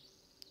 really.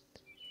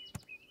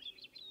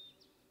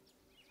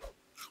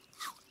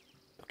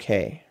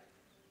 Okay.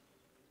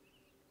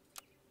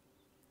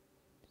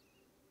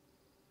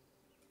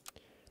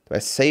 Do I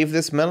save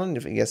this melon?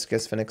 I guess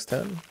for next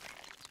turn.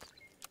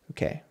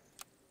 Okay.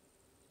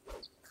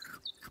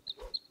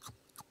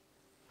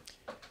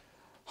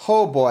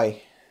 Oh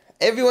boy.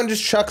 Everyone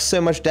just chucks so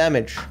much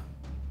damage.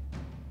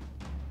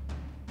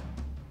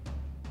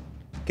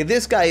 Okay,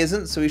 this guy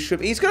isn't, so he should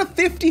be. He's got a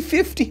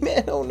 50-50,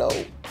 man. Oh no.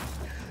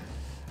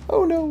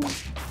 Oh no.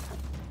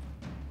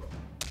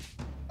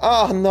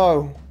 Oh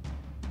no.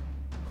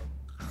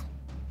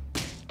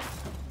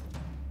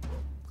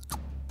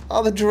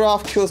 Oh, the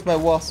giraffe kills my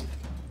wasp.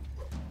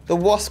 The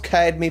wasp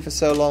carried me for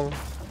so long.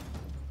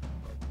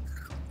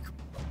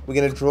 We're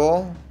gonna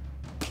draw.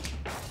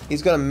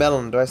 He's got a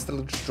melon. Do I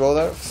still just draw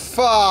though?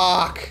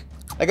 Fuck!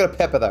 I got a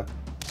pepper though.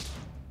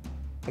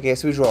 Okay,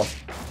 so we draw.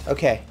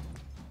 Okay.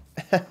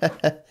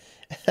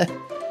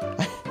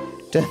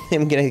 Don't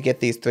think I'm gonna get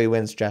these 3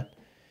 wins, chat.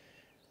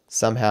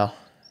 Somehow.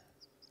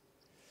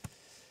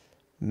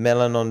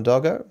 Melon on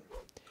doggo.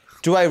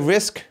 Do I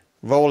risk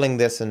rolling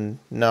this? And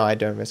no, I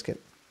don't risk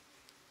it.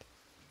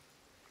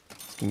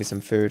 Give me some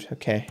food.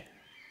 Okay.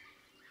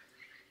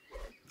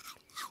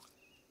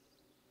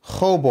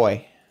 Oh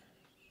boy.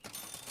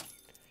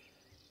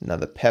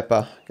 Another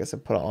pepper. Guess I'll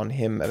put it on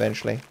him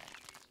eventually.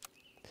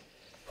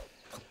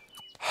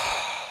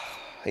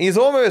 He's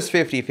almost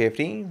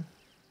 50-50.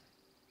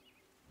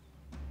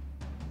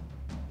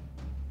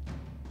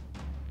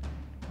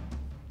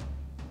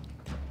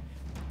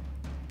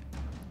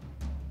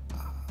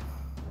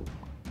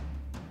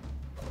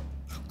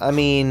 I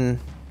mean,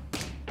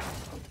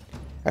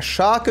 a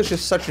shark is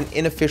just such an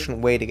inefficient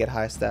way to get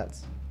high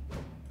stats.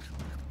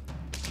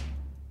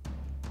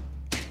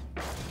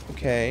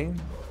 Okay.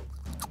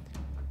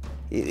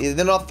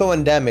 They're not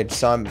throwing damage,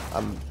 so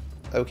I'm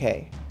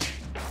okay.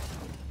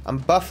 I'm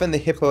buffing the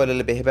hippo a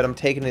little bit here, but I'm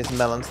taking his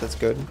melons. That's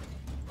good.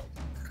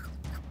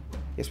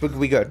 Yes, we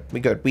good. We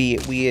good. We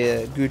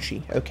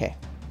Gucci. Okay.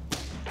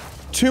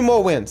 2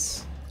 more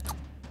wins.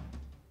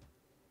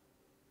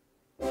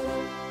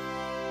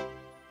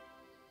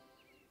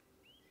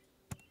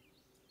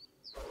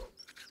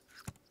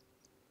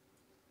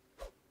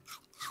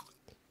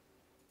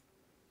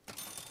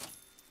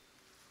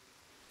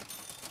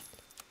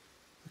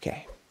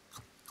 Okay.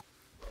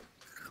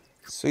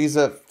 So he's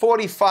a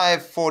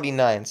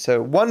 45-49.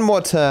 So 1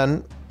 more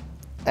turn,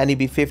 and he'd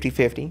be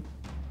 50-50.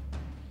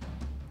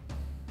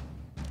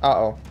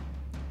 Uh-oh.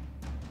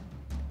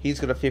 He's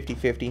got a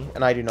 50-50,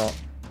 and I do not.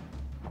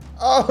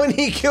 Oh, and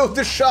he killed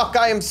the shark.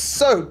 I am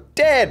so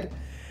dead.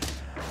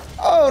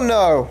 Oh,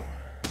 no.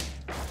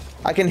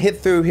 I can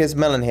hit through his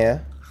melon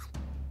here.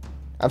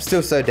 I'm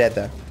still so dead,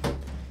 though.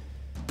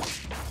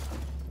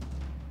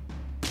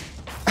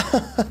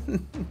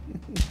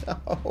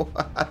 No,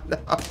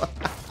 no.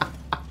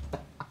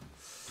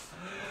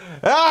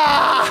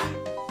 Ah!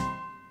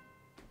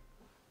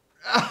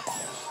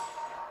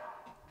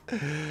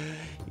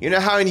 You know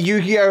how in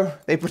Yu-Gi-Oh!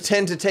 They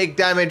pretend to take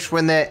damage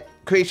when their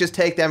creatures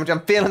take damage?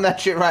 I'm feeling that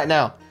shit right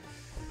now.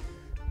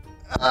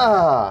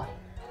 Ah.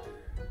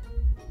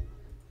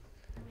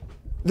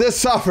 The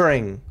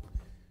suffering.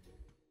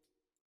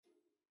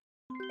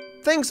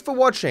 Thanks for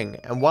watching,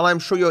 and while I'm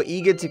sure you're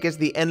eager to get to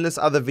the endless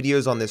other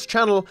videos on this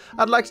channel,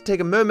 I'd like to take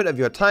a moment of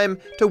your time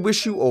to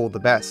wish you all the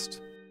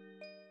best.